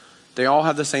 they all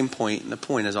have the same point, and the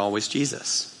point is always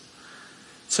Jesus.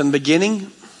 So in the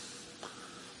beginning,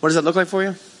 what does that look like for you?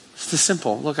 It's this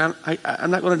simple. Look, I'm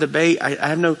not going to debate. I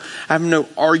have no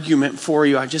argument for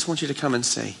you. I just want you to come and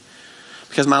see.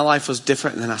 Because my life was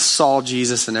different, and then I saw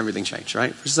Jesus, and everything changed,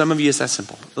 right? For some of you, it's that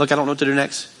simple. Look, I don't know what to do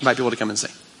next. Invite people to come and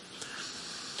see.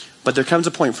 But there comes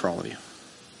a point for all of you.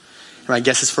 And my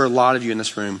guess is for a lot of you in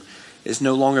this room, it's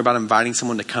no longer about inviting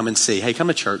someone to come and see. Hey, come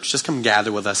to church. Just come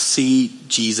gather with us. See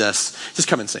Jesus. Just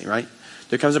come and see, right?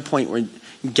 There comes a point where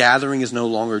gathering is no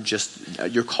longer just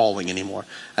your calling anymore.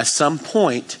 At some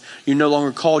point, you're no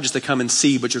longer called just to come and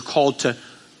see, but you're called to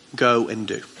go and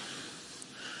do.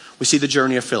 We see the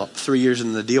journey of Philip. 3 years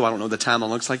into the deal. I don't know what the timeline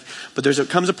looks like. But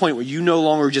comes a point where you no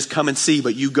longer just come and see,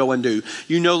 but you go and do.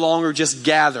 You no longer just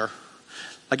gather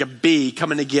like a bee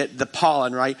coming to get the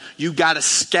pollen, right? You got to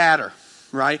scatter,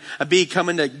 right? A bee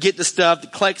coming to get the stuff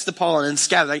that collects the pollen and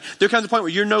scatter. Like, there comes a point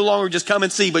where you're no longer just come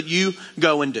and see, but you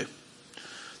go and do.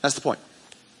 That's the point.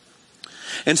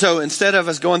 And so instead of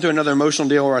us going through another emotional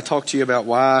deal where I talk to you about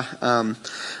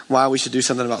why we should do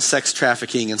something about sex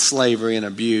trafficking and slavery and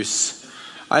abuse,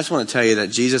 I just want to tell you that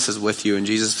Jesus is with you, and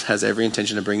Jesus has every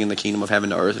intention of bringing the kingdom of heaven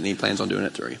to earth, and he plans on doing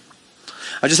it through you.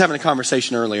 I was just having a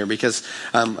conversation earlier because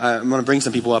I'm going to bring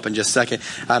some people up in just a second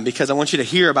because I want you to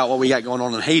hear about what we got going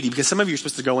on in Haiti, because some of you are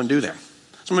supposed to go and do there.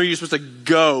 Some of you are supposed to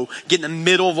go get in the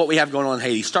middle of what we have going on in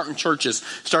Haiti, starting churches,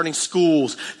 starting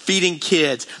schools, feeding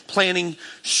kids, planting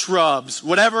shrubs,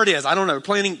 whatever it is. I don't know,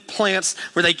 planting plants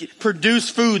where they produce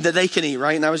food that they can eat,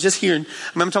 right? And I was just hearing,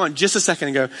 I remember talking just a second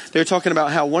ago, they were talking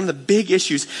about how one of the big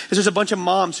issues is there's a bunch of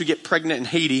moms who get pregnant in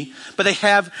Haiti, but they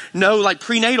have no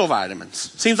prenatal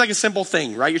vitamins. Seems like a simple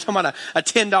thing, right? You're talking about a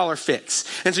 $10 fix.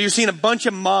 And so you're seeing a bunch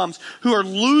of moms who are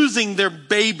losing their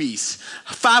babies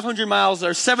 500 miles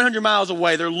or 700 miles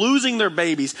away. They're losing their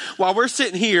babies while we're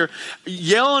sitting here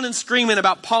yelling and screaming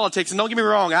about politics. And don't get me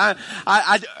wrong, I'm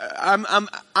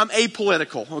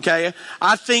apolitical, okay?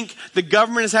 I think the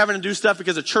government is having to do stuff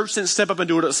because the church didn't step up and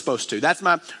do what it was supposed to. That's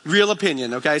my real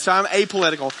opinion, okay? So I'm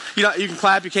apolitical. You can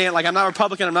clap, you can't. I'm not a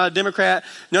Republican, I'm not a Democrat,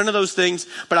 none of those things.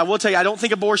 But I will tell you, I don't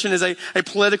think abortion is a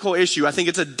political issue. I think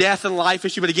it's a death and life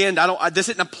issue. But again, this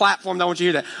isn't a platform that I want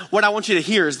you to hear that. What I want you to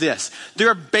hear is this. There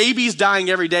are babies dying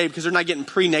every day because they're not getting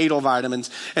prenatal vitamins,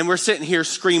 and we're sitting here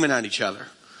screaming at each other.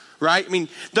 Right? I mean,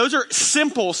 those are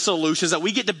simple solutions that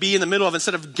we get to be in the middle of.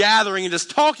 Instead of gathering and just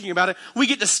talking about it, we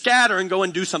get to scatter and go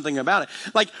and do something about it.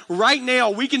 Like right now,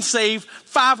 we can save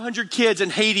 500 kids in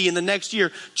Haiti in the next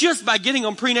year just by getting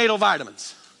them prenatal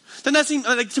vitamins. Then that seems,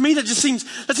 to me, that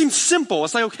seems simple.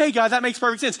 It's like, okay, God, that makes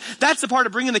perfect sense. That's the part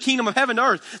of bringing the kingdom of heaven to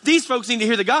earth. These folks need to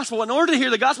hear the gospel. In order to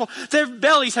hear the gospel, their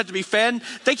bellies have to be fed.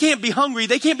 They can't be hungry.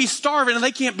 They can't be starving, and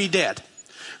they can't be dead.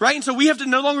 Right? And so we have to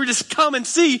no longer just come and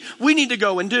see. We need to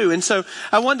go and do. And so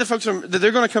I want the folks that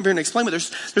they're going to come here and explain, but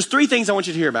there's three things I want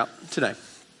you to hear about today.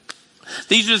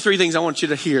 These are the three things I want you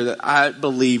to hear that I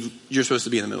believe you're supposed to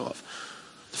be in the middle of.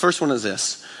 The first one is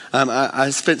this.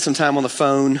 I spent some time on the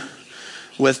phone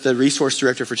with the resource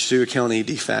director for Chattooga County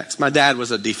DFACS. My dad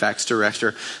was a DFACS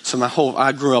director, so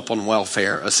I grew up on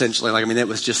welfare, essentially. It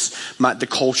was just the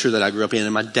culture that I grew up in,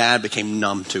 and my dad became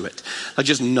numb to it.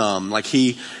 Just numb.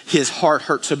 His heart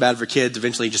hurt so bad for kids,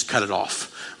 eventually he just cut it off.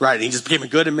 Right, and he just became a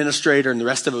good administrator, and the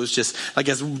rest of it was just,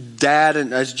 as dad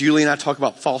and as Julie and I talk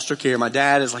about foster care, my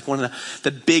dad is one of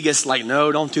the biggest,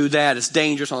 no, don't do that, it's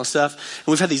dangerous, all this stuff. And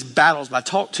we've had these battles, but I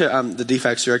talked to the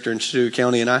DFACS director in Chattooga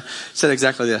County, and I said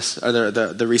exactly this, or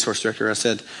the resource director. I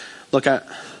said, look, I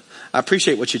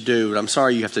appreciate what you do, but I'm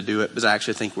sorry you have to do it, because I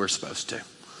actually think we're supposed to.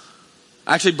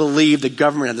 I actually believe the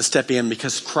government had to step in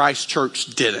because Christ Church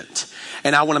didn't.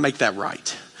 And I want to make that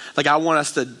right. I want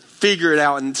us to figure it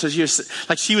out. And so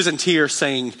she was in tears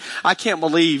saying, I can't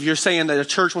believe you're saying that a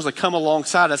church wants to come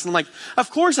alongside us. And I'm like, of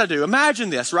course I do.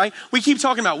 Imagine this, right? We keep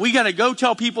talking about, we got to go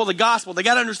tell people the gospel. They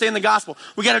got to understand the gospel.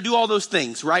 We got to do all those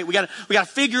things, right? We got to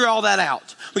figure all that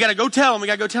out. We got to go tell them. We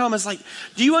got to go tell them. It's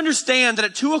do you understand that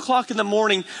at 2:00 in the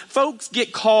morning, folks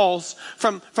get calls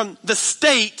from the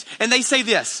state and they say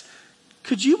this,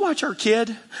 could you watch our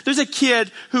kid? There's a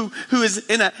kid who is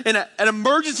in an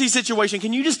emergency situation.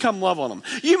 Can you just come love on them?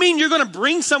 You mean you're going to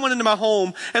bring someone into my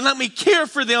home and let me care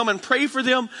for them and pray for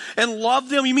them and love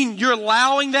them? You mean you're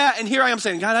allowing that? And here I am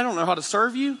saying, God, I don't know how to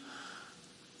serve you.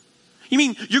 You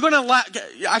mean you're going to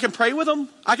I can pray with them?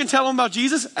 I can tell them about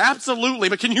Jesus? Absolutely.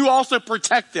 But can you also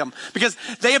protect them? Because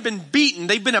they have been beaten.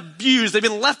 They've been abused. They've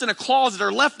been left in a closet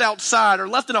or left outside or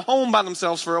left in a home by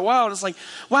themselves for a while. And it's like,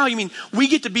 wow, you mean we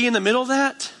get to be in the middle of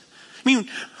that? I mean,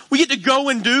 we get to go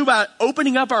and do by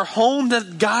opening up our home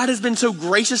that God has been so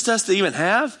gracious to us to even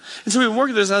have. And so we were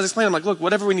working through this, and I was explaining, I'm like, look,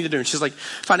 whatever we need to do. And she's like,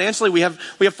 financially, we have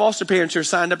foster parents who are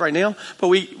signed up right now, but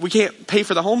we can't pay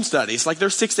for the home studies. Like, they're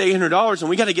 $600 to $800, and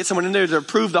we got to get someone in there to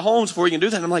approve the homes before we can do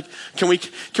that. And I'm like, can we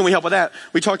help with that?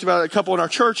 We talked about a couple in our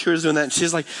church who is doing that, and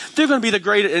she's like, they're going to be the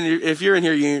greatest. And if you're in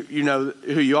here, you know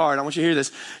who you are, and I want you to hear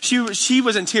this. She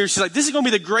was in tears. She's like, this is going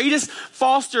to be the greatest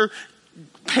foster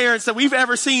parents that we've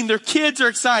ever seen. Their kids are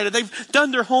excited. They've done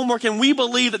their homework, and we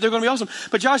believe that they're going to be awesome.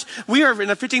 But Josh, we are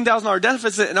in a $15,000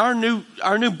 deficit, and our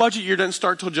new budget year doesn't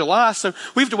start till July, so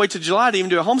we have to wait till July to even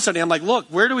do a home study. I'm like, look,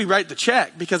 where do we write the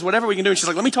check? Because whatever we can do. And she's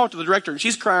like, let me talk to the director. And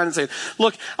she's crying and saying,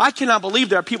 look, I cannot believe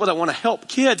there are people that want to help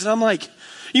kids. And I'm like,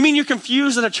 you mean you're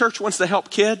confused that a church wants to help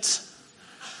kids?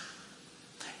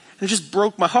 And it just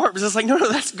broke my heart because it's like, no,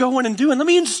 that's going and doing. Let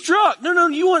me instruct. No,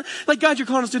 you want, like, God, you're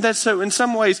calling us to do that. So in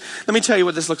some ways, let me tell you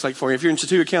what this looks like for you. If you're in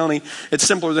Chattooga County, it's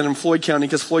simpler than in Floyd County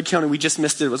because Floyd County, we just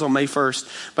missed it. It was on May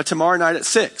 1st. But tomorrow night at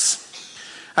 6,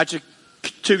 at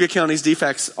Chattooga County's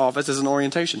DFACS office is an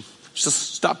orientation.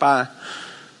 Just stop by,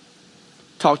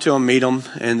 talk to them, meet them,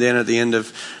 and then at the end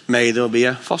of May, there'll be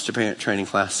a foster parent training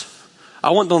class. I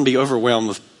want them to be overwhelmed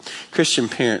with Christian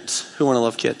parents who want to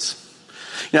love kids.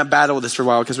 You know, I battled with this for a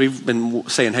while because we've been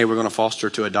saying, hey, we're going to foster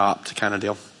to adopt kind of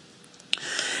deal.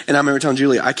 And I remember telling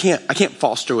Julie, I can't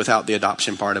foster without the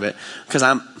adoption part of it because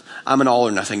I'm an all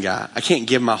or nothing guy. I can't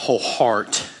give my whole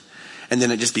heart and then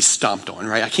it just be stomped on,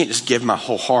 right? I can't just give my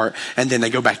whole heart and then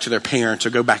they go back to their parents or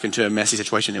go back into a messy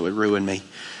situation. It would ruin me.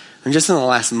 And just in the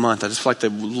last month, I just feel like the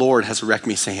Lord has wrecked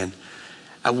me saying,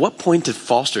 at what point did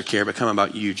foster care become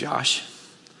about you, Josh?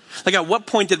 Like, at what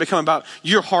point did it become about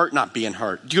your heart not being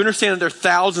hurt? Do you understand that there are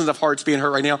thousands of hearts being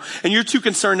hurt right now, and you're too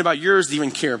concerned about yours to even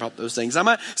care about those things? I'm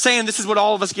not saying this is what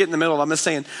all of us get in the middle of. I'm just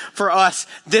saying, for us,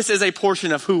 this is a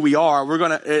portion of who we are. We're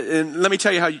going to, and let me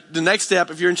tell you how the next step,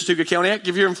 if you're in Chattooga County,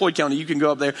 if you're in Floyd County, you can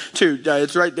go up there too.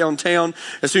 It's right downtown.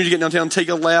 As soon as you get downtown, take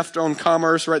a left on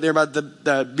Commerce, right there by the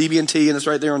BB&T, and it's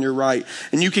right there on your right.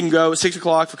 And you can go at 6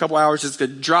 o'clock for a couple hours. It's a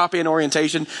drop-in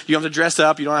orientation. You don't have to dress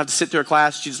up. You don't have to sit through a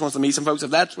class. She just wants to meet some folks.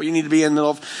 If that's what you need to be in the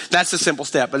middle of, that's a simple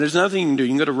step. But there's another thing you can do. You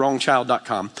can go to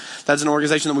wrongchild.com. That's an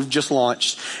organization that we've just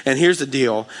launched. And here's the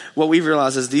deal. What we've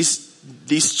realized is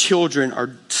these children are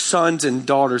sons and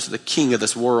daughters of the king of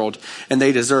this world, and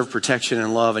they deserve protection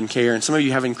and love and care. And some of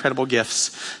you have incredible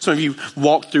gifts. Some of you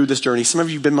walked through this journey. Some of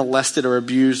you have been molested or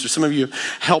abused, or some of you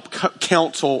help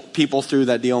counsel people through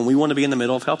that deal, and we want to be in the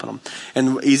middle of helping them.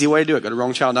 And easy way to do it, go to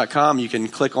wrongchild.com. You can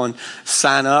click on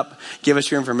sign up, give us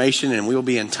your information, and we will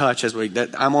be in touch.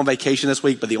 I'm on vacation this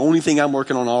week, but the only thing I'm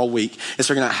working on all week is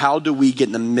figuring out how do we get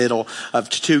in the middle of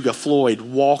Chattooga, Floyd,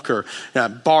 Walker,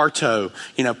 Bartow,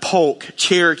 Polk,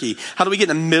 Cherokee. How do we get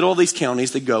in the middle of these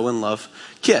counties to go and love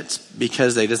kids?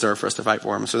 Because they deserve for us to fight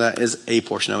for them. So that is a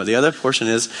portion of it. The other portion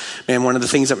is, one of the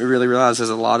things that we really realize is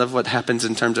a lot of what happens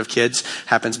in terms of kids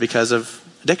happens because of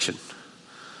addiction.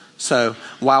 So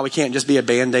while we can't just be a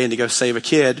Band-Aid to go save a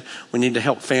kid, we need to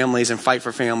help families and fight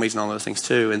for families and all those things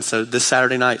too. And so this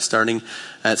Saturday night, starting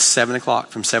at 7 o'clock,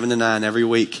 from 7 to 9 every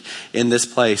week in this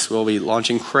place, we'll be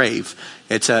launching Crave.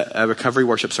 It's a recovery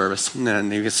worship service,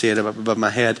 and you can see it above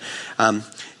my head.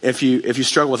 If you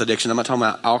struggle with addiction, I'm not talking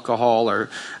about alcohol or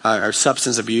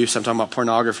substance abuse. I'm talking about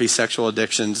pornography, sexual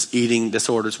addictions, eating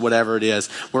disorders, whatever it is.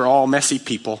 We're all messy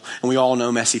people, and we all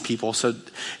know messy people. So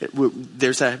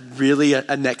there's a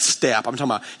next step. I'm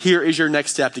talking about here is your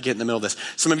next step to get in the middle of this.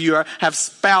 Some of you have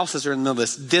spouses who are in the middle of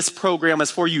this. This program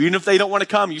is for you. Even if they don't want to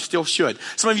come, you still should.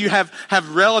 Some of you have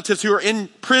relatives who are in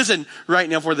prison right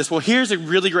now for this. Well, here's a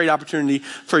really great opportunity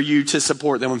for you to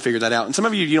support them and figure that out. And some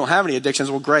of you don't have any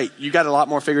addictions. Well, great. You got a lot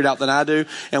more figured out than I do,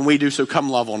 and we do, so come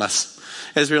love on us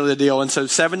is really the deal. And so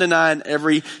 7 to 9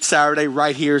 every Saturday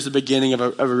right here is the beginning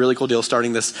of a really cool deal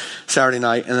starting this Saturday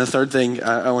night. And the third thing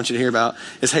I want you to hear about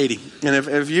is Haiti. And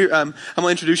if you, I'm going to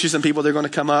introduce you to some people. They're going to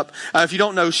come up. If you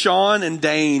don't know, Sean and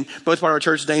Dane, both part of our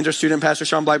church. Dane's our student pastor.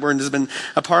 Sean Blackburn has been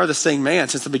a part of this thing,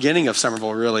 since the beginning of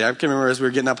Somerville, really. I can remember as we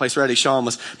were getting that place ready, Sean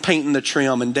was painting the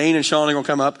trim, and Dane and Sean are going to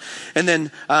come up. And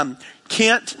then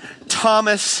Kent,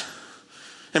 Thomas,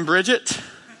 and Bridget.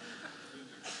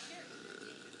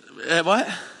 What?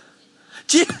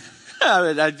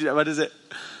 What is it?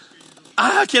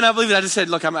 I cannot believe it. I just said,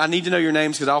 look, I need to know your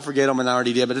names because I'll forget them, and I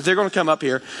already did. But they're going to come up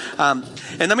here. And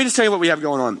let me just tell you what we have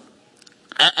going on.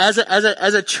 As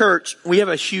a church, we have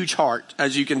a huge heart,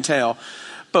 as you can tell.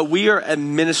 but we are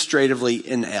administratively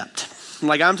inept.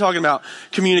 Like, I'm talking about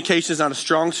communication is not a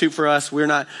strong suit for us. We're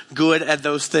not good at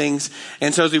those things.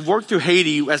 And so as we've worked through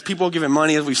Haiti, as people are giving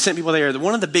money, as we've sent people there,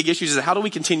 one of the big issues is how do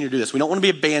we continue to do this? We don't want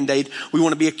to be a Band-Aid. We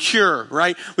want to be a cure,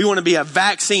 right? We want to be a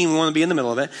vaccine. We want to be in the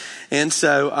middle of it. And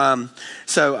so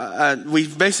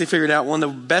we've basically figured out one of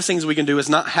the best things we can do is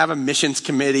not have a missions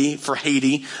committee for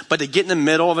Haiti, but to get in the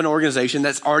middle of an organization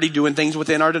that's already doing things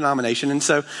within our denomination. And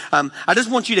so I just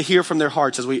want you to hear from their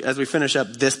hearts as we finish up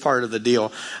this part of the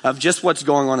deal of just what's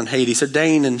going on in Haiti. So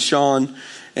Dane and Sean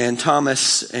and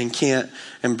Thomas and Kent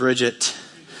and Bridget,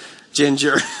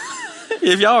 Ginger,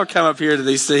 if y'all will come up here to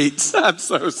these seats, I'm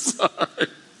so sorry.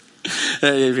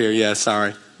 Here, yeah,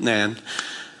 sorry, man.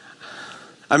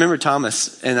 I remember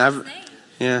Thomas, and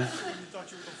I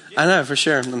know for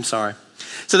sure. I'm sorry.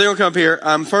 So they're gonna come up here.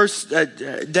 First,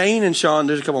 Dane and Sean.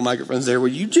 There's a couple of microphones there. Will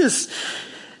you just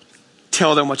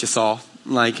tell them what you saw,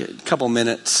 like a couple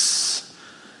minutes,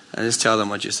 and just tell them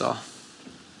what you saw.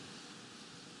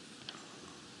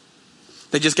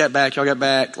 They just got back. Y'all got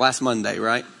back last Monday,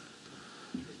 right?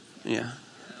 Yeah.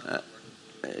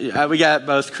 We got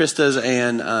both Krista's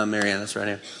and Mariana's right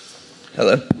here.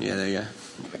 Hello. Yeah, there you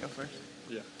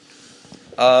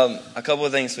go. A couple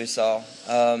of things we saw.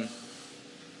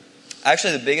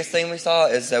 Actually, the biggest thing we saw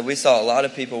is that we saw a lot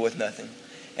of people with nothing.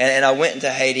 And I went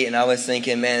into Haiti and I was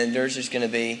thinking, man, there's just going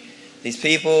to be these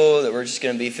people that we're just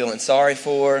going to be feeling sorry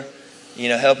for,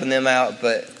 helping them out.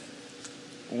 But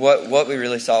what we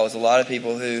really saw was a lot of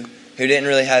people who didn't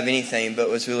really have anything but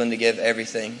was willing to give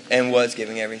everything and was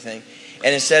giving everything.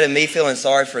 And instead of me feeling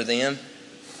sorry for them,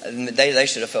 they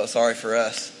should have felt sorry for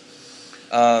us.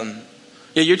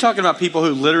 Yeah, you're talking about people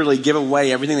who literally give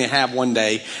away everything they have one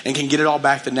day and can get it all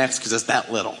back the next because it's that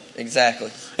little.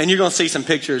 Exactly. And you're going to see some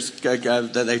pictures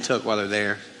that they took while they're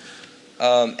there.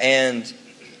 And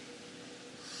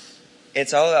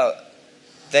it's all about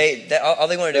all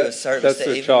they want to do is service. That's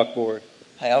their chalkboard.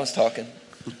 Hey, I was talking.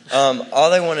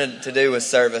 All they wanted to do was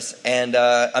service. And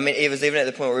it was even at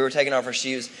the point where we were taking off our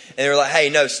shoes, and they were like, "Hey,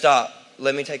 no, stop!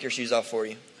 Let me take your shoes off for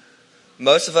you."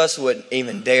 Most of us wouldn't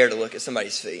even dare to look at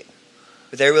somebody's feet.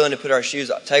 But they're willing to put our shoes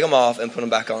up, take them off, and put them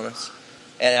back on us.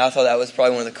 And I thought that was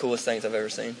probably one of the coolest things I've ever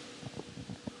seen.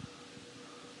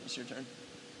 It's your turn.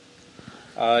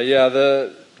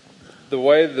 The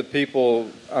way the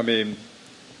people,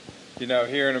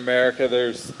 here in America,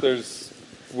 there's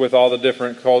with all the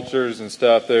different cultures and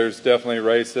stuff, there's definitely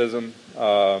racism.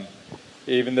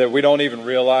 Even that we don't even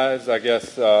realize. I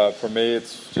guess for me,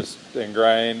 it's just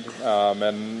ingrained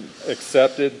and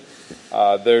accepted.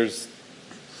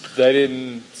 They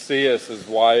didn't see us as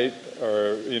white,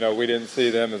 or we didn't see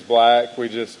them as black. We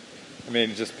just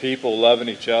people loving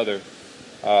each other,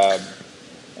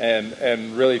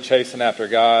 and really chasing after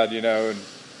God. And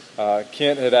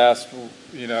Kent had asked,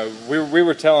 we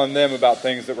were telling them about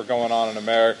things that were going on in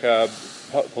America,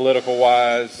 political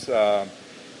wise. The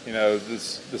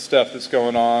stuff that's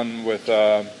going on with.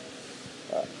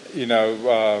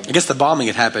 I guess the bombing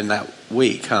had happened that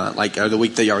week, huh? Or the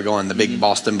week that y'all were going, the big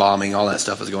Boston bombing, all that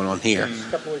stuff was going on here. A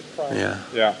couple weeks prior.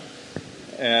 Yeah.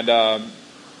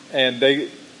 And they,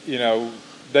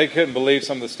 they couldn't believe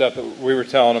some of the stuff that we were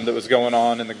telling them that was going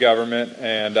on in the government.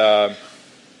 And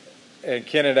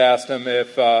Ken had asked them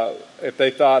if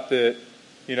they thought that,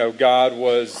 God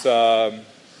was, I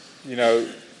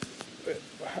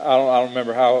don't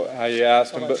remember how you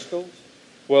asked them, but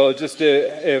well, just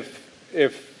if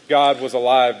God was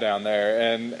alive down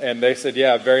there, and they said,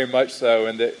 yeah, very much so,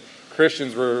 and that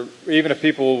Christians were, even if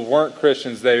people weren't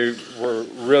Christians, they were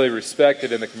really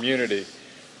respected in the community,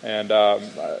 and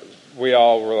we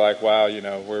all were like, wow,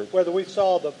 we're whether we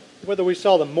saw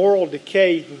the moral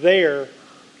decay there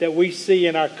that we see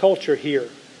in our culture here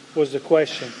was the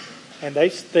question, and they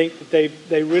think that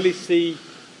they really see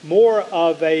more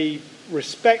of a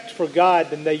respect for God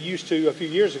than they used to a few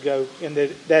years ago in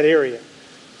that area.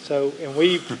 So, and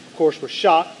we, of course, were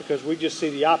shocked because we just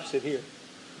see the opposite here.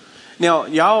 Now,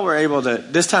 y'all were able to,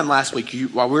 this time last week,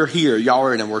 while we were here, y'all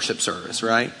were in a worship service,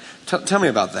 right? Tell me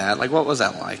about that. What was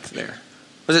that like there?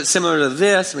 Was it similar to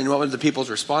this? What was the people's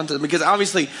response to it? Because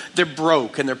obviously they're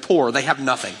broke and they're poor. They have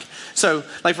nothing. So,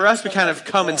 for us, we kind of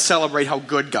come and celebrate how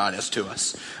good God is to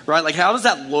us, right? How does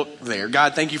that look there?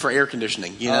 God, thank you for air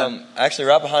conditioning. Actually,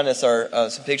 right behind us are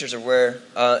some pictures of where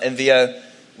in VO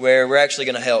where we're actually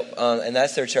going to help, and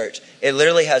that's their church. It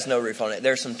literally has no roof on it.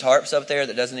 There's some tarps up there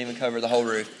that doesn't even cover the whole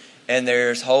roof, and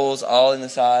there's holes all in the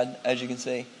side, as you can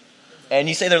see. And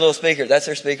you see their little speaker. That's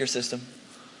their speaker system,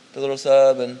 the little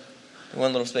sub and the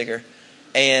one little speaker.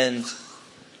 And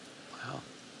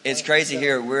it's crazy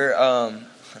here.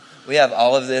 We have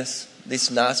all of these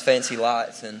nice fancy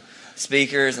lights and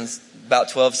speakers and about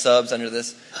 12 subs under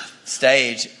this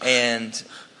stage, and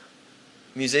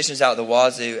musicians out the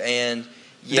wazoo, and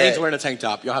Dave's wearing a tank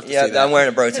top. You'll have to see that. Yeah, I'm wearing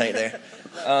a bro tank there.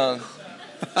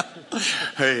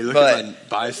 Hey, look at my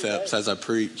biceps as I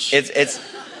preach.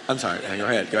 I'm sorry. Go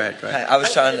ahead. I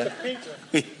was trying to.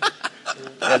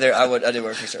 I did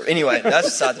wear a picture. Anyway, that's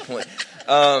beside the point.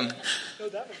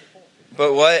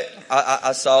 But what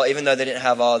I saw, even though they didn't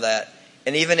have all that,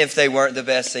 and even if they weren't the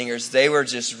best singers, they were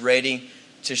just ready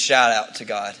to shout out to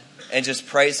God and just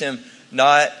praise Him,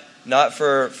 not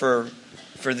for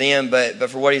them, but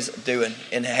for what He's doing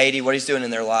in Haiti, what He's doing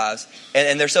in their lives.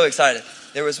 And they're so excited.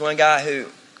 There was one guy who,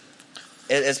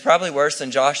 it's probably worse than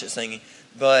Josh at singing,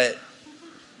 but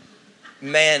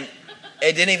man,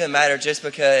 it didn't even matter just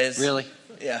because... Really?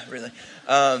 Yeah, really.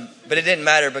 But it didn't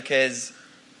matter because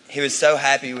he was so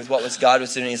happy with what God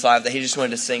was doing in his life that he just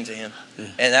wanted to sing to Him.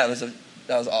 And that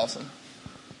was awesome.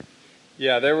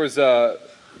 Yeah, there was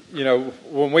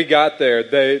when we got there,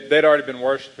 they'd already been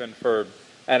worshiping for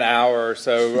an hour or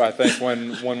so, I think,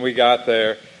 when we got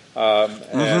there.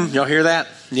 Y'all hear that?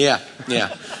 Yeah.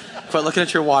 Quit looking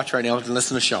at your watch right now and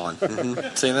listen to Sean.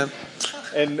 See them?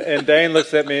 And Dane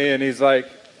looks at me and he's like,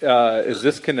 "Is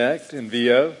this Connect in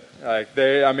VO?" Like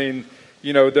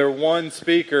they're one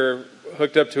speaker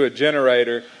hooked up to a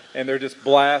generator, and they're just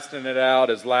blasting it out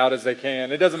as loud as they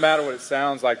can. It doesn't matter what it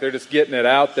sounds like; they're just getting it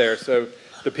out there. So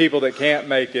the people that can't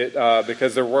make it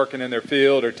because they're working in their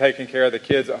field or taking care of the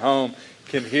kids at home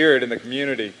can hear it in the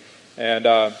community.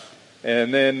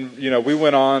 And then, we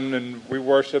went on and we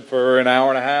worshiped for an hour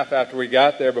and a half after we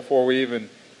got there before we even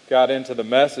got into the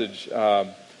message.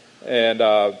 And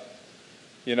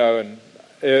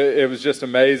it was just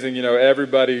amazing.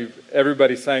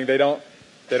 Everybody sang. They don't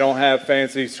have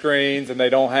fancy screens, and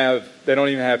they don't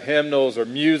even have hymnals or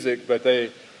music, but they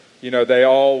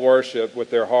all worship with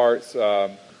their hearts.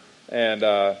 It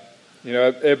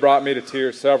brought me to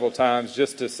tears several times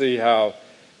just to see how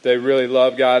they really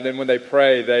love God. And when they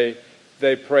pray,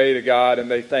 they pray to God and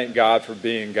they thank God for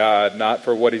being God, not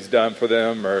for what He's done for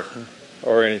them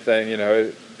or anything.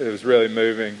 It was really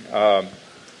moving.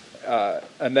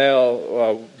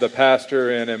 Anel, the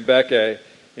pastor in Mbeke,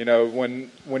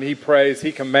 when he prays,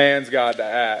 he commands God to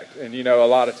act. And, a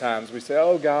lot of times we say,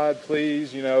 "Oh, God,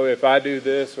 please, if I do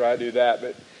this or I do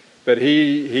that." But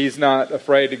he's not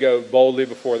afraid to go boldly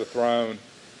before the throne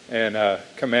and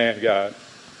command God.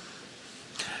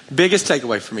 Biggest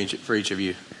takeaway for each of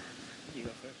you?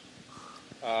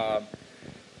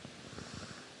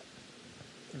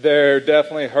 They're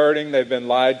definitely hurting. They've been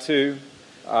lied to,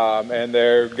 and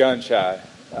they're gun shy.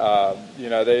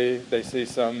 They see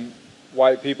some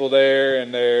white people there,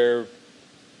 and they're,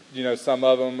 some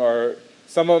of them are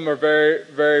very,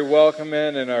 very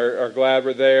welcoming and are glad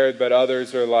we're there, but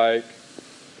others are like,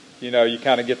 you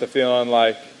kind of get the feeling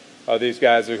like, oh, these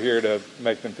guys are here to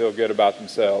make them feel good about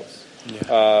themselves.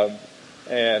 Yeah.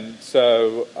 And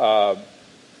so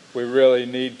we really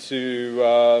need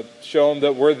to show them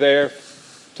that we're there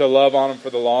to love on them for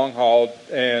the long haul,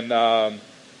 and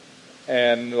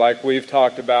like we've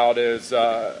talked about is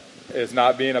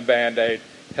not being a Band-Aid,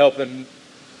 helping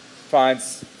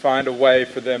find a way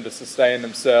for them to sustain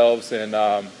themselves, and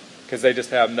because they just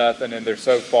have nothing and they're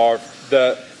so far.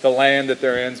 The land that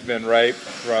they're in's been raped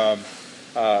from.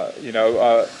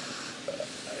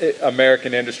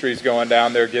 American industries going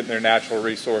down there, getting their natural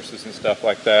resources and stuff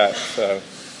like that. So,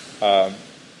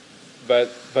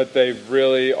 but they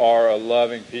really are a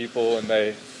loving people, and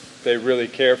they really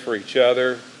care for each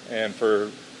other and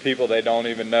for people they don't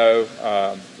even know.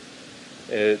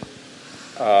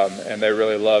 And they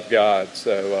really love God.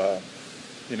 So,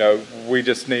 we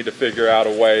just need to figure out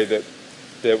a way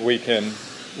that we can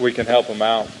help them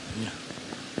out. Yeah.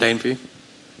 Dane, for you?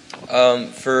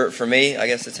 For me, I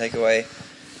guess the takeaway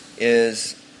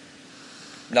is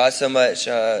not so much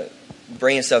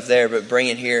bringing stuff there, but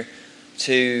bringing here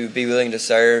to be willing to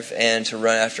serve and to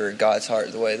run after God's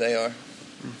heart the way they are.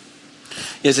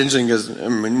 Yeah, it's interesting because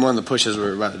one of the pushes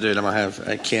we're about to do, and I'm going to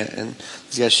have Kent and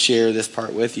these guys share this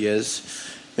part with you is,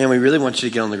 man, we really want you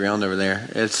to get on the ground over there.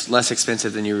 It's less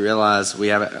expensive than you realize. We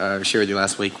have shared with you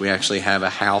last week. We actually have a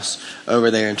house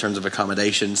over there in terms of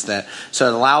accommodations so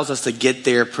it allows us to get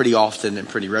there pretty often and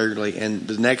pretty regularly. And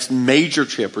the next major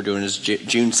trip we're doing is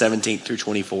June 17th through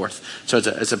 24th. So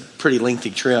it's a pretty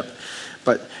lengthy trip.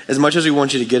 But as much as we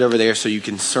want you to get over there so you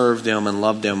can serve them and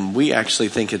love them, we actually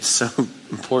think it's so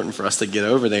important for us to get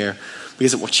over there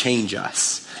because it will change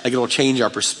us. Like, it will change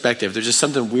our perspective. There's just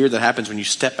something weird that happens when you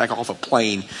step back off a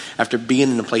plane after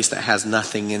being in a place that has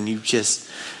nothing, and you just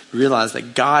realize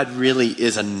that God really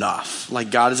is enough. Like,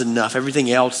 God is enough.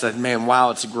 Everything else that, man,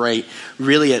 wow, it's great,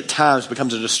 really at times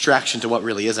becomes a distraction to what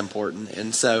really is important.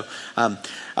 And so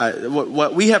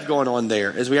what we have going on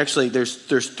there is we actually,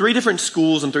 there's 3 different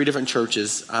schools and 3 different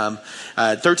churches.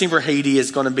 13 for Haiti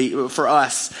is going to be, for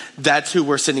us, that's who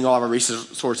we're sending all of our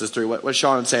resources through. What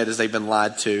Sean said is they've been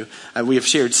lied to. We have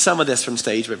shared some of this from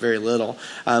stage, but very little.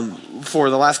 For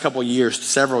the last couple of years,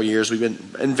 several years, we've been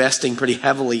investing pretty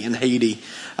heavily in Haiti.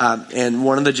 And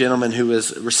one of the gentlemen who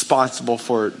was responsible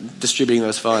for distributing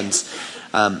those funds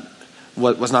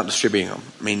was not distributing them.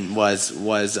 I mean, was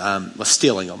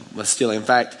stealing them. Was stealing. In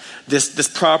fact, this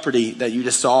property that you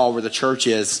just saw where the church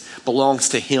is belongs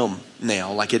to him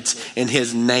now. Like, it's in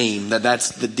his name. That's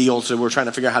the deal. So we're trying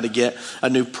to figure out how to get a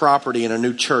new property and a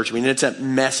new church. I mean, it's a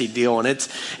messy deal, and it's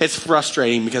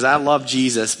frustrating because I love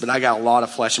Jesus, but I got a lot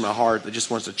of flesh in my heart that just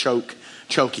wants to choke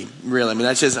him, really. I mean,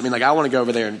 that's just, like, I want to go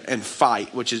over there and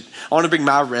fight, which is, I want to bring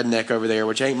my redneck over there,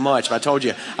 which ain't much. But I told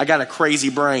you, I got a crazy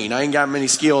brain. I ain't got many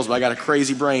skills, but I got a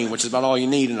crazy brain, which is about all you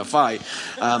need in a fight.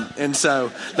 And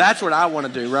so that's what I want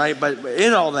to do, right? But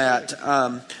in all that,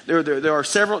 there are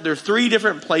 3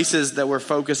 different places that we're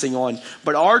focusing on,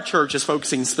 but our church is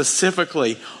focusing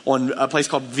specifically on a place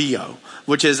called Vio,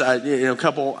 which is a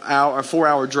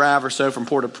 4-hour drive or so from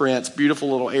Port-au-Prince.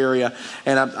 Beautiful little area.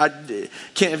 And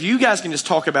if you guys can just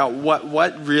talk about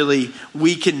what really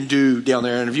we can do down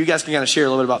there, and if you guys can kind of share a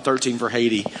little bit about 13 for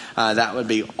Haiti, that would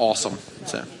be awesome.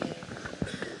 So.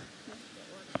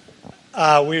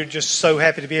 We're just so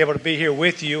happy to be able to be here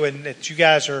with you, and that you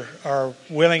guys are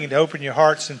willing to open your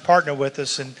hearts and partner with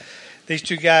us. And these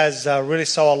 2 guys really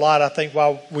saw a lot, I think,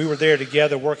 while we were there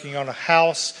together working on a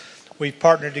house. We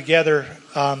partnered together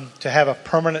to have a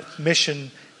permanent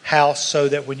mission house so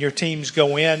that when your teams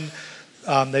go in,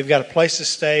 they've got a place to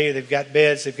stay, they've got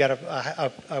beds, they've got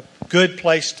a good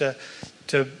place to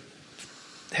be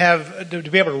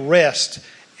able to rest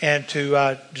and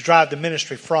to drive the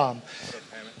ministry from.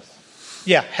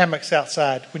 Yeah, hammocks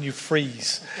outside when you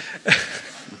freeze.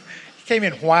 He came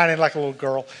in whining like a little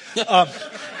girl.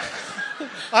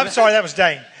 I'm sorry, that was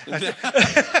Dane.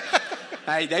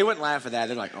 Hey, they wouldn't laugh at that.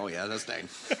 They're like, oh yeah, that's Dane.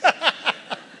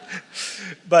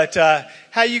 But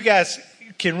how you guys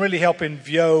can really help in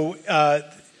Vio,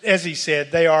 as he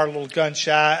said, they are a little gun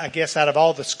shy. I guess out of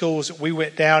all the schools that we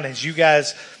went down, as you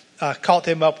guys caught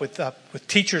them up with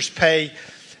teachers' pay,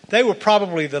 they were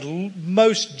probably the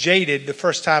most jaded the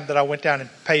first time that I went down and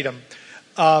paid them.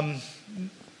 A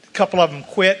couple of them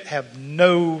quit, have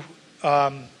no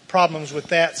problems with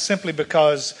that, simply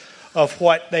because of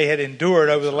what they had endured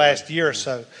over the last year or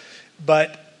so.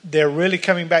 But they're really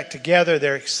coming back together.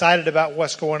 They're excited about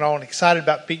what's going on, excited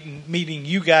about meeting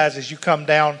you guys as you come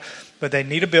down. But they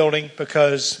need a building,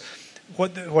 because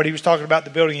what he was talking about,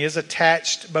 the building is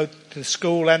attached both to the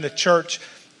school and the church,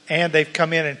 and they've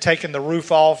come in and taken the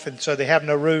roof off, and so they have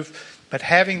no roof. But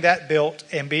having that built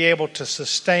and be able to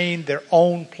sustain their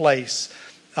own place,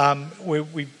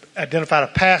 we identified a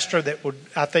pastor that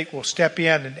I think will step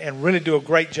in and really do a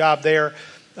great job there.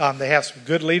 They have some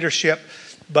good leadership.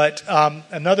 But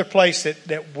another place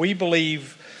that we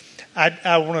believe,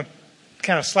 I want to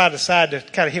kind of slide aside to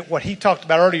kind of hit what he talked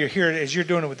about earlier here as you're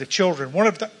doing it with the children. One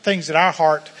of the things in our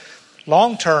heart,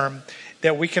 long term,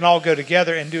 that we can all go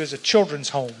together and do is a children's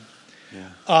home.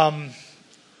 Yeah.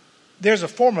 There's a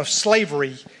form of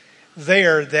slavery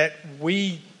there that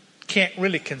we can't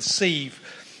really conceive.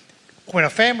 When a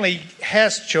family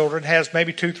has children, has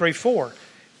maybe 2, 3, 4,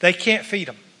 they can't feed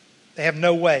them. They have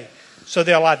no way. So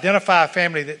they'll identify a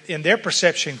family that in their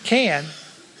perception can,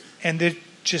 and they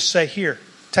just say, here,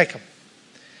 take them.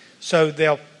 So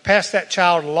they'll pass that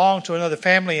child along to another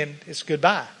family, and it's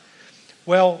goodbye.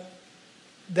 Well,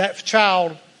 that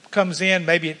child comes in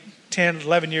maybe at 10,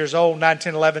 11 years old, 9,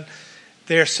 10, 11.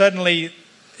 They're suddenly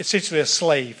essentially a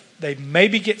slave. They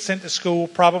maybe get sent to school,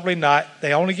 probably not.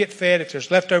 They only get fed if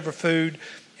there's leftover food,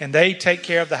 and they take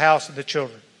care of the house and the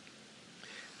children.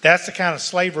 That's the kind of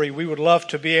slavery we would love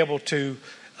to be able to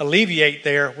alleviate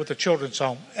there with the children's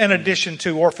home, in addition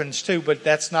to orphans too, but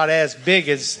that's not as big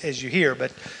as you hear,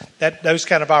 but those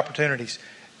kind of opportunities.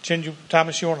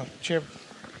 Thomas, you want to share?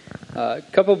 A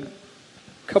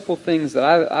couple things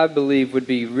that I believe would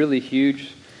be really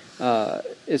huge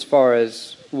as far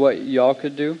as what y'all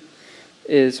could do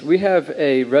is we have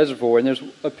a reservoir, and there's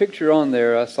a picture on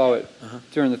there. I saw it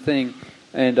during the thing,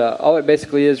 and all it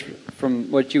basically is,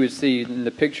 from what you would see in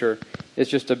the picture, is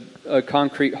just a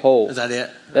concrete hole. Is that it?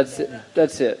 That's it.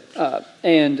 That's it.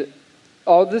 And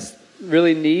all this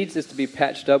really needs is to be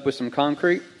patched up with some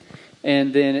concrete,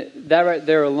 and then that right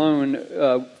there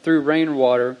alone, through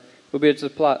rainwater, we'll be able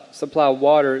to supply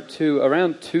water to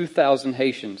around 2,000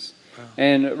 Haitians. Wow.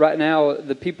 And right now,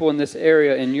 the people in this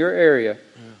area, in your area,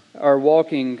 are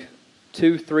walking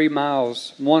 2-3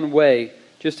 miles one way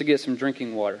just to get some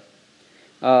drinking water.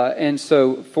 And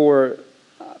so for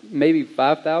maybe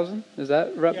 5,000, is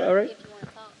that right?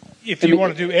 If you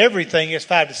want to do everything, it's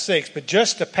 5 to 6. But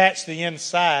just to patch the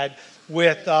inside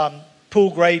with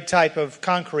pool grade type of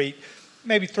concrete,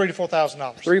 maybe $3,000 to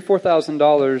 $4,000.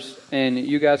 $4,000, and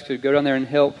you guys could go down there and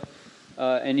help,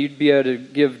 and you'd be able to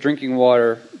give drinking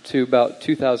water to about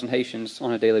 2,000 Haitians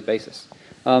on a daily basis.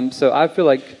 So I feel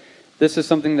like this is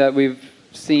something that we've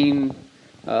seen.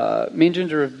 Me and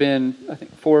Ginger have been, I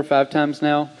think, 4 or 5 times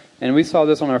now, and we saw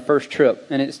this on our first trip,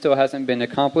 and it still hasn't been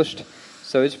accomplished.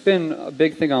 So it's been a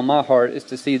big thing on my heart is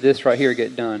to see this right here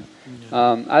get done.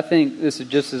 I think this is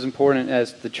just as important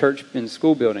as the church and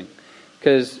school building,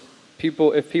 because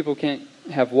if people can't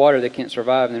have water, they can't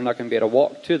survive, and they're not going to be able to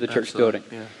walk to the church building.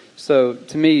 Yeah. So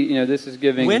to me, this is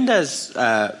giving. When does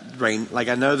rain? Like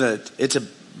I know that it's a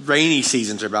rainy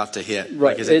seasons are about to hit.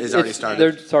 Right, like it's already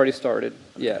started. It's already started.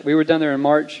 Yeah, we were down there in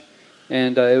March,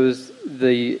 and it was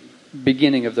the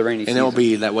beginning of the rainy season. And it will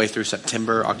be that way through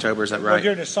September, October. Is that right? Well,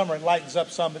 during the summer it lightens up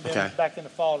some, but then back in the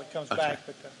fall it comes back.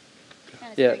 But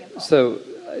yeah, so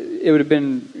it would have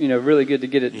been really good to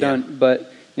get it done,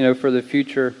 but for the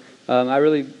future,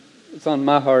 it's on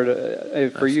my heart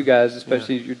for you guys,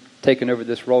 especially you're taking over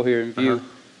this role here in View.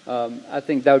 I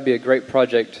think that would be a great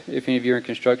project if any of you are in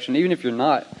construction, even if you're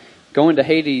not. Going to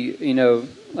Haiti,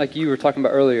 like you were talking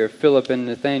about earlier, Philip and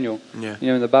Nathaniel. Yeah.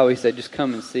 In the Bible he said, just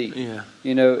come and see.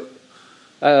 Yeah.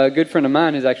 A good friend of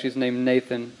mine is actually named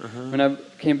Nathan. When I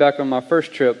came back on my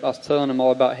first trip, I was telling him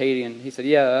all about Haiti, and he said,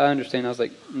 "Yeah, I understand." I was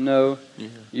like, "No,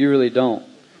 you really don't."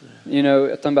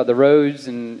 Talking about the roads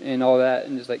and all that,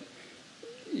 and it's like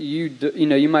you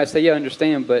might say, "Yeah, I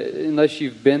understand," but unless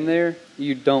you've been there,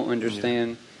 you don't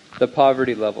understand the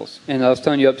poverty levels. And I was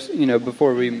telling you,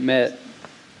 before we met,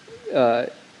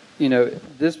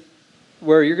 this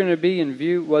where you're going to be in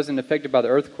View wasn't affected by the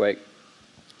earthquake,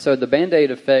 so the Band-Aid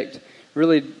effect.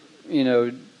 Really,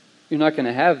 you're not going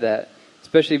to have that,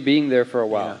 especially being there for a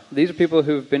while. Yeah. These are people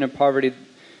who've been in poverty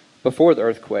before the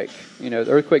earthquake. The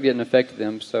earthquake didn't affect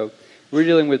them, so we're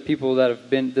dealing with people that have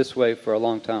been this way for a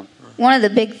long time. One of the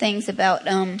big things about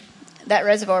that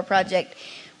reservoir project,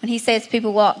 when he says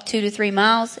people walk 2 to 3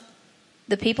 miles,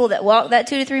 the people that walk that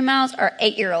 2 to 3 miles are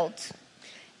 8-year-olds,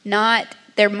 not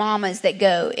their mamas that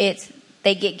go.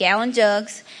 They get gallon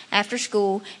jugs after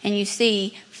school, and you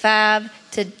see 5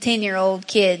 to 10-year-old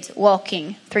kids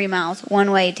walking 3 miles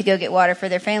one way to go get water for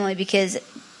their family because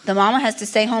the mama has to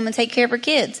stay home and take care of her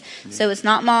kids. So it's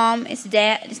not mom, it's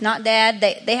dad. It's not dad.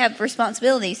 They have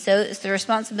responsibilities. So it's the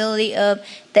responsibility of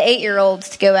the 8-year-olds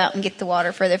to go out and get the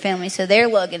water for their family. So they're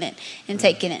lugging it and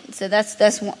taking it. So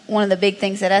that's one of the big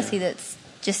things that I see that's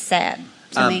just sad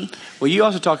to me. Well, you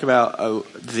also talk about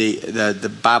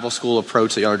the Bible school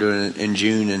approach that y'all are doing in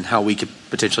June and how we could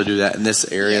potentially do that in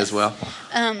this area as well.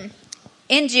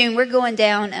 In June, we're going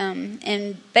down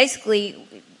and basically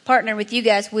partner with you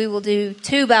guys. We will do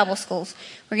 2 Bible schools.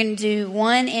 We're going to do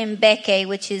one in Beke,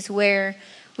 which is where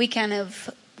we kind of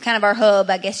our hub,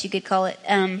 I guess you could call it,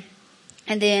 and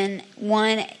then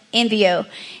one in Vio.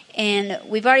 And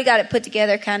we've already got it put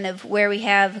together, kind of where we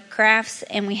have crafts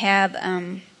and we have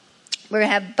we're going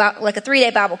to have like a 3-day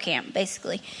Bible camp,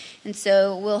 basically. And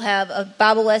so we'll have a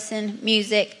Bible lesson,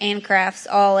 music, and crafts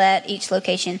all at each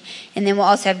location. And then we'll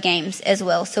also have games as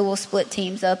well. So we'll split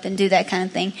teams up and do that kind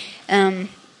of thing. And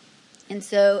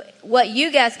so what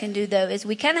you guys can do, though, is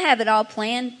we kind of have it all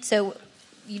planned. So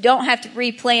you don't have to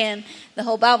replan the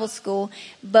whole Bible school.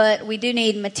 But we do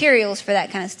need materials for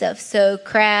that kind of stuff. So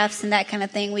crafts and that kind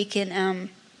of thing, we can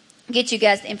get you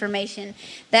guys the information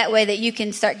that way that you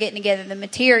can start getting together the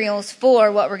materials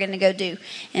for what we're going to go do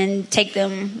and take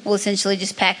them. We'll essentially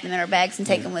just pack them in our bags and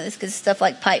take them with us because stuff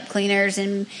like pipe cleaners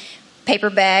and paper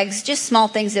bags, just small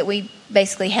things that we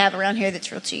basically have around here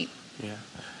that's real cheap. Yeah.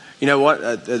 You know what?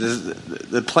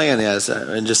 The plan is,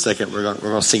 in just a second, we're going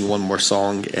to sing one more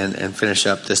song and finish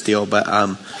up this deal. But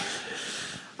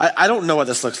I don't know what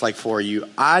this looks like for you.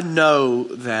 I know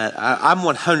that I'm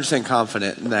 100%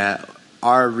 confident that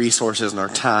our resources and our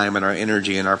time and our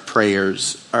energy and our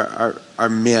prayers are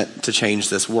meant to change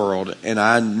this world. And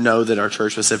I know that our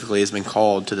church specifically has been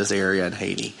called to this area in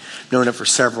Haiti. Known it for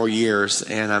several years.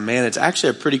 And man, it's actually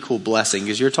a pretty cool blessing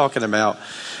because you're talking about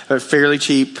a fairly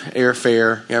cheap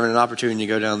airfare. You're having an opportunity to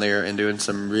go down there and doing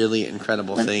some really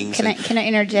incredible things. Can I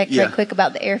interject right quick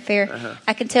about the airfare?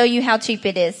 I can tell you how cheap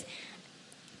it is.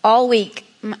 All week,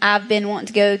 I've been wanting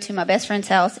to go to my best friend's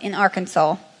house in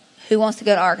Arkansas, who wants to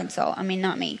go to Arkansas? I mean,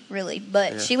 not me, really,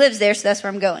 but she lives there, so that's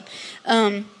where I'm going.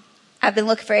 I've been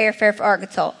looking for airfare for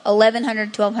Arkansas.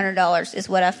 $1,100, $1,200 is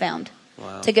what I found.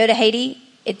 Wow. To go to Haiti,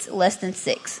 it's less than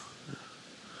 $6,000.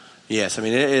 Yes, I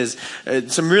mean, it is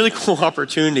some really cool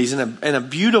opportunities in a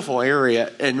beautiful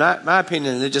area. In my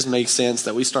opinion, it just makes sense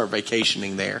that we start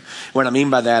vacationing there. What I mean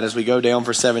by that is we go down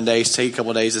for 7 days, take a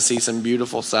couple of days to see some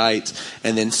beautiful sights,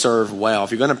 and then serve well.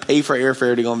 If you're going to pay for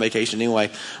airfare to go on vacation anyway,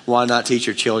 why not teach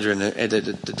your children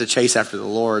to chase after the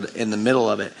Lord in the middle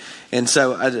of it? And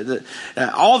so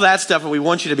all that stuff we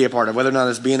want you to be a part of, whether or not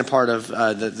it's being a part of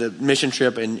the mission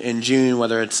trip in June,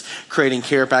 whether it's creating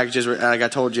care packages, like I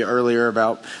told you earlier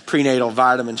about prenatal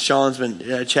vitamins. Sean's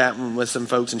been chatting with some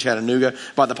folks in Chattanooga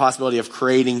about the possibility of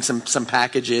creating some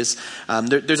packages.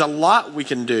 There's a lot we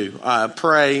can do.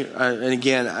 Pray, and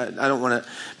again, I don't want to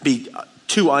be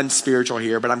too unspiritual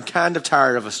here, but I'm kind of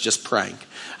tired of us just praying.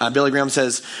 Billy Graham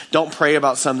says, don't pray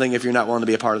about something if you're not willing to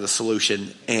be a part of the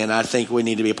solution. And I think we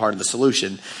need to be a part of the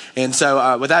solution. And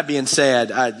so with that being said,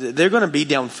 they're going to be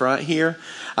down front here.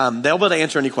 They'll be able to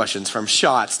answer any questions from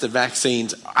shots to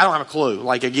vaccines. I don't have a clue.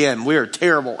 Like, again, we are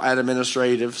terrible at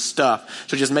administrative stuff.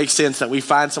 So it just makes sense that we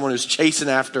find someone who's chasing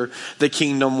after the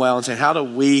kingdom well and saying, how do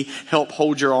we help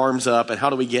hold your arms up and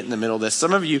how do we get in the middle of this?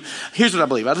 Some of you, here's what I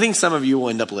believe. I think some of you will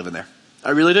end up living there. I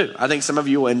really do. I think some of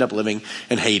you will end up living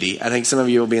in Haiti. I think some of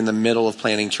you will be in the middle of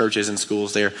planning churches and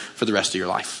schools there for the rest of your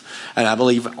life. And I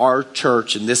believe our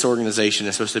church and this organization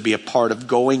is supposed to be a part of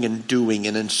going and doing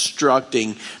and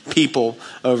instructing people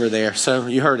over there. So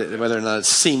you heard it, whether or not it's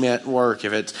cement work,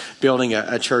 if it's building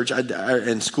a church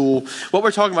and school. What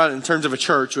we're talking about in terms of a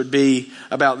church would be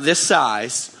about this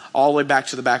size, all the way back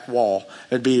to the back wall.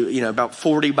 It'd be, about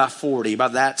 40 by 40,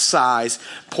 about that size,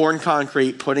 pouring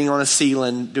concrete, putting on a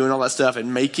ceiling, doing all that stuff,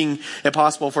 and making it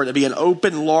possible for it to be an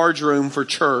open, large room for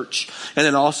church, and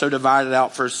then also divided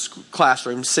out for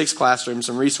classrooms, 6 classrooms,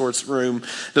 some resource room,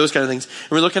 those kind of things.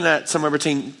 And we're looking at somewhere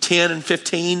between 10 and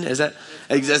 15, is that,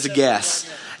 as a guess.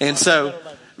 And so,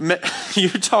 you're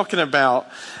talking about,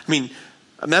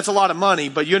 that's a lot of money,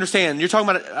 but you understand, you're talking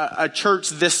about a church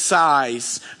this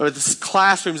size, with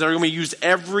classrooms that are going to be used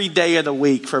every day of the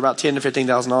week for about $10,000 to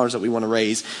 $15,000 that we want to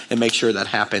raise and make sure that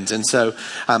happens. And so,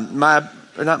 my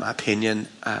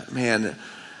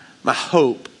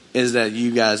hope is that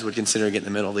you guys would consider getting in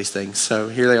the middle of these things. So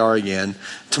here they are again.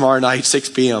 Tomorrow night, 6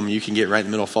 p.m., you can get right in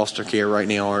the middle of foster care right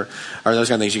now, or those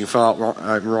kind of things. You can fill out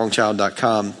at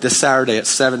wrongchild.com. This Saturday at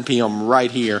 7 p.m.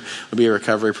 right here will be a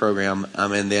recovery program.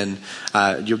 And then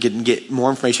you'll get more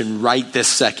information right this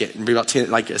second. And be about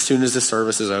 10, as soon as the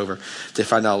service is over, to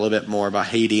find out a little bit more about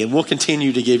Haiti. And we'll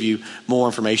continue to give you more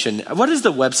information. What is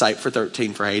the website for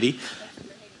 13 for Haiti?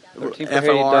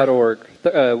 13forhaiti.org.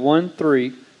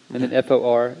 13 and then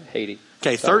FOR Haiti.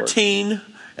 Okay, 13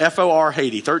 FOR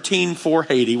Haiti. 13 for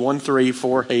Haiti. 13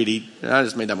 for Haiti. I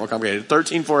just made that more complicated.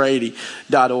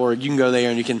 13forhaiti.org. You can go there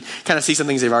and you can kind of see some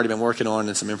things they've already been working on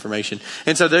and some information.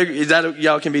 And so is that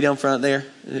y'all can be down front there?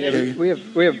 Yeah,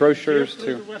 we have brochures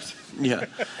too. Yeah.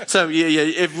 So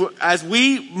as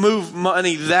we move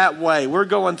money that way, we're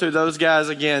going through those guys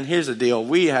again. Here's the deal: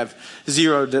 we have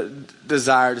zero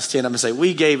desire to stand up and say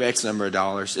we gave X number of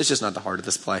dollars. It's just not the heart of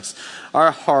this place.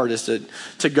 Our heart is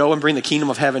to go and bring the kingdom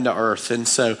of heaven to earth, and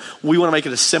so we want to make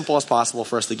it as simple as possible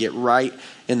for us to get right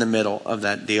in the middle of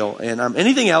that deal. And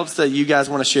anything else that you guys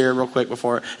want to share real quick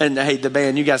before? And hey, the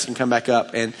band, you guys can come back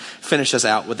up and finish us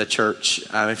out with the church,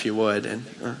 if you would. And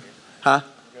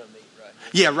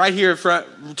Yeah, right here in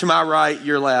front, to my right,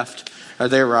 your left.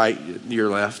 Their right, your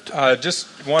left. Just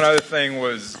one other thing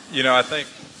was, I think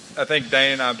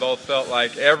Dane and I both felt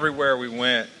like everywhere we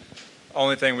went,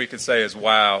 only thing we could say is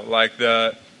wow. Like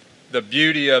the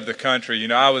beauty of the country.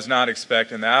 I was not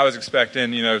expecting that. I was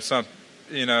expecting, some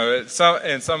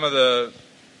of the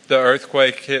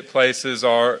earthquake hit places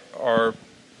are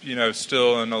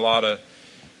still in a lot of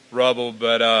rubble,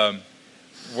 but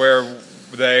where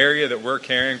the area that we're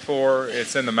caring for,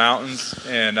 it's in the mountains,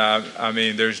 and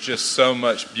there's just so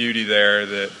much beauty there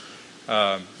that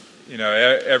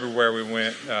everywhere we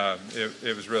went,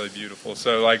 it was really beautiful.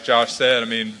 So like Josh said,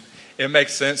 it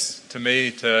makes sense to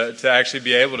me to actually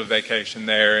be able to vacation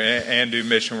there and do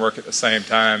mission work at the same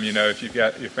time. If you've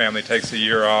got your family takes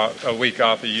a week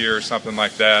off a year or something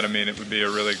like that, it would be a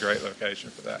really great location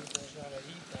for that.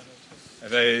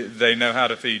 They know how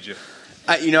to feed you.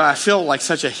 I feel like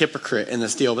such a hypocrite in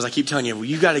this deal because I keep telling you, well,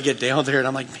 you got to get down there. And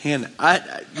I'm like, man,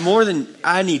 more than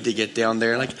I need to get down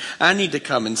there. Like, I need to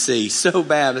come and see so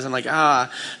bad. Because I'm like, I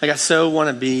so want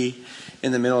to be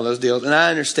in the middle of those deals. And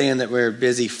I understand that we're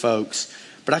busy folks,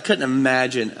 but But I couldn't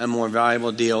imagine a more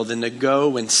valuable deal than to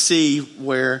go and see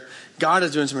where God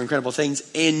is doing some incredible things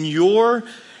in your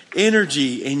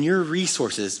energy and your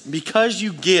resources. Because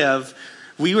you give,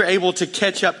 we were able to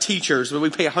catch up teachers where we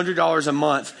pay $100 a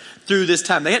month through this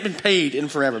time. They hadn't been paid in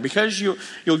forever. Because you'll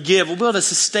give, we'll be able to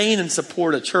sustain and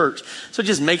support a church. So it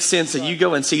just makes sense that you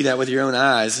go and see that with your own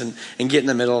eyes and get in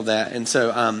the middle of that. And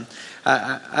so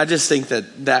I just think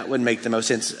that would make the most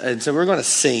sense. And so we're going to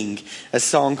sing a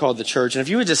song called The Church. And if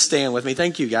you would just stand with me,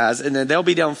 thank you guys. And then they'll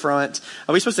be down front.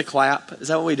 Are we supposed to clap? Is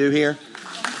that what we do here?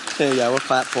 There you go. We'll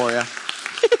clap for you.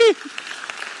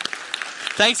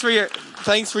 Thanks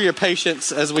for your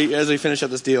patience as we finish up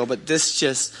this deal. But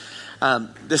this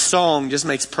song just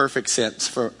makes perfect sense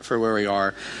for where we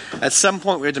are. At some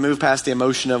point, we had to move past the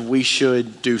emotion of we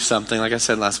should do something. Like I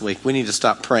said last week, we need to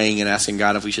stop praying and asking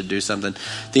God if we should do something.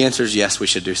 The answer is yes, we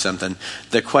should do something.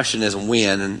 The question is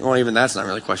when, and well, even that's not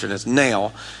really a question. It's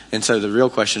now. And so the real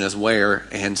question is where.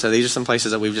 And so these are some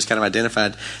places that we've just kind of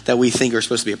identified that we think are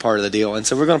supposed to be a part of the deal. And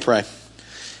so we're going to pray.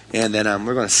 And then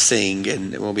we're going to sing,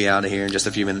 and we'll be out of here in just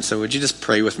a few minutes. So would you just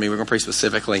pray with me? We're going to pray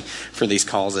specifically for these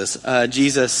causes.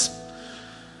 Jesus,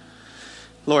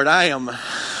 Lord, I am...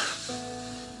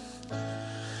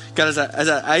 God, as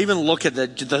I even look at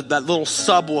that little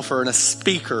subwoofer and a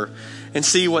speaker and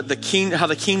see how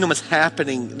the kingdom is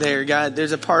happening there, God,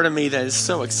 there's a part of me that is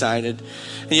so excited.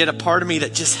 And yet a part of me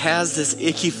that just has this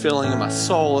icky feeling in my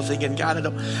soul of thinking, God,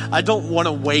 I don't want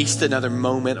to waste another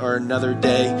moment or another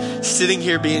day sitting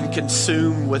here being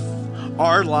consumed with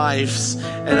our lives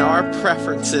and our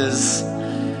preferences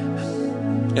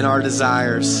and our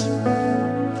desires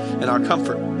and our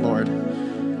comfort, Lord.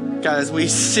 God, as we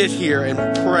sit here and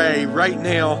pray right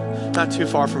now, not too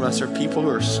far from us are people who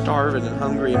are starving and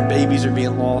hungry, and babies are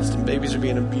being lost and babies are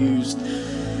being abused.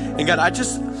 And God,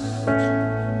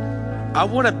 I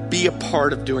want to be a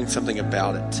part of doing something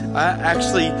about it. I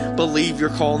actually believe you're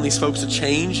calling these folks to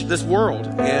change this world.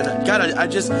 And God,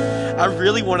 I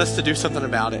really want us to do something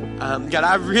about it. God,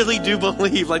 I really do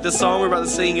believe, like the song we're about to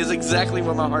sing is exactly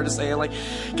what my heart is saying. Like,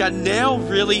 God, now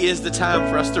really is the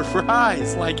time for us to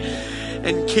rise.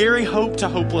 And carry hope to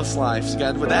hopeless lives,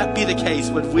 God. Would that be the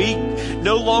case? Would we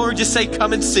no longer just say,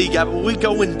 come and see, God, but would we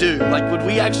go and do? Would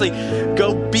we actually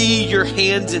go be your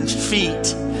hands and feet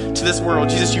to this world?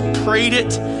 Jesus, you prayed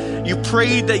it. You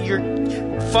prayed that your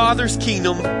Father's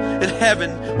kingdom in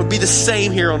heaven would be the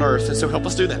same here on earth. And so help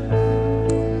us do that.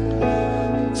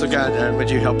 So God,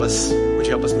 would you help us? Would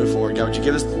you help us move forward? God, would you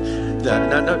give us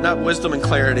not wisdom and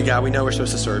clarity, God. We know we're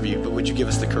supposed to serve you, but would you give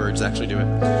us the courage to actually do it?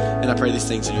 And I pray these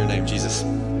things in your name, Jesus.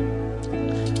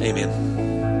 Amen.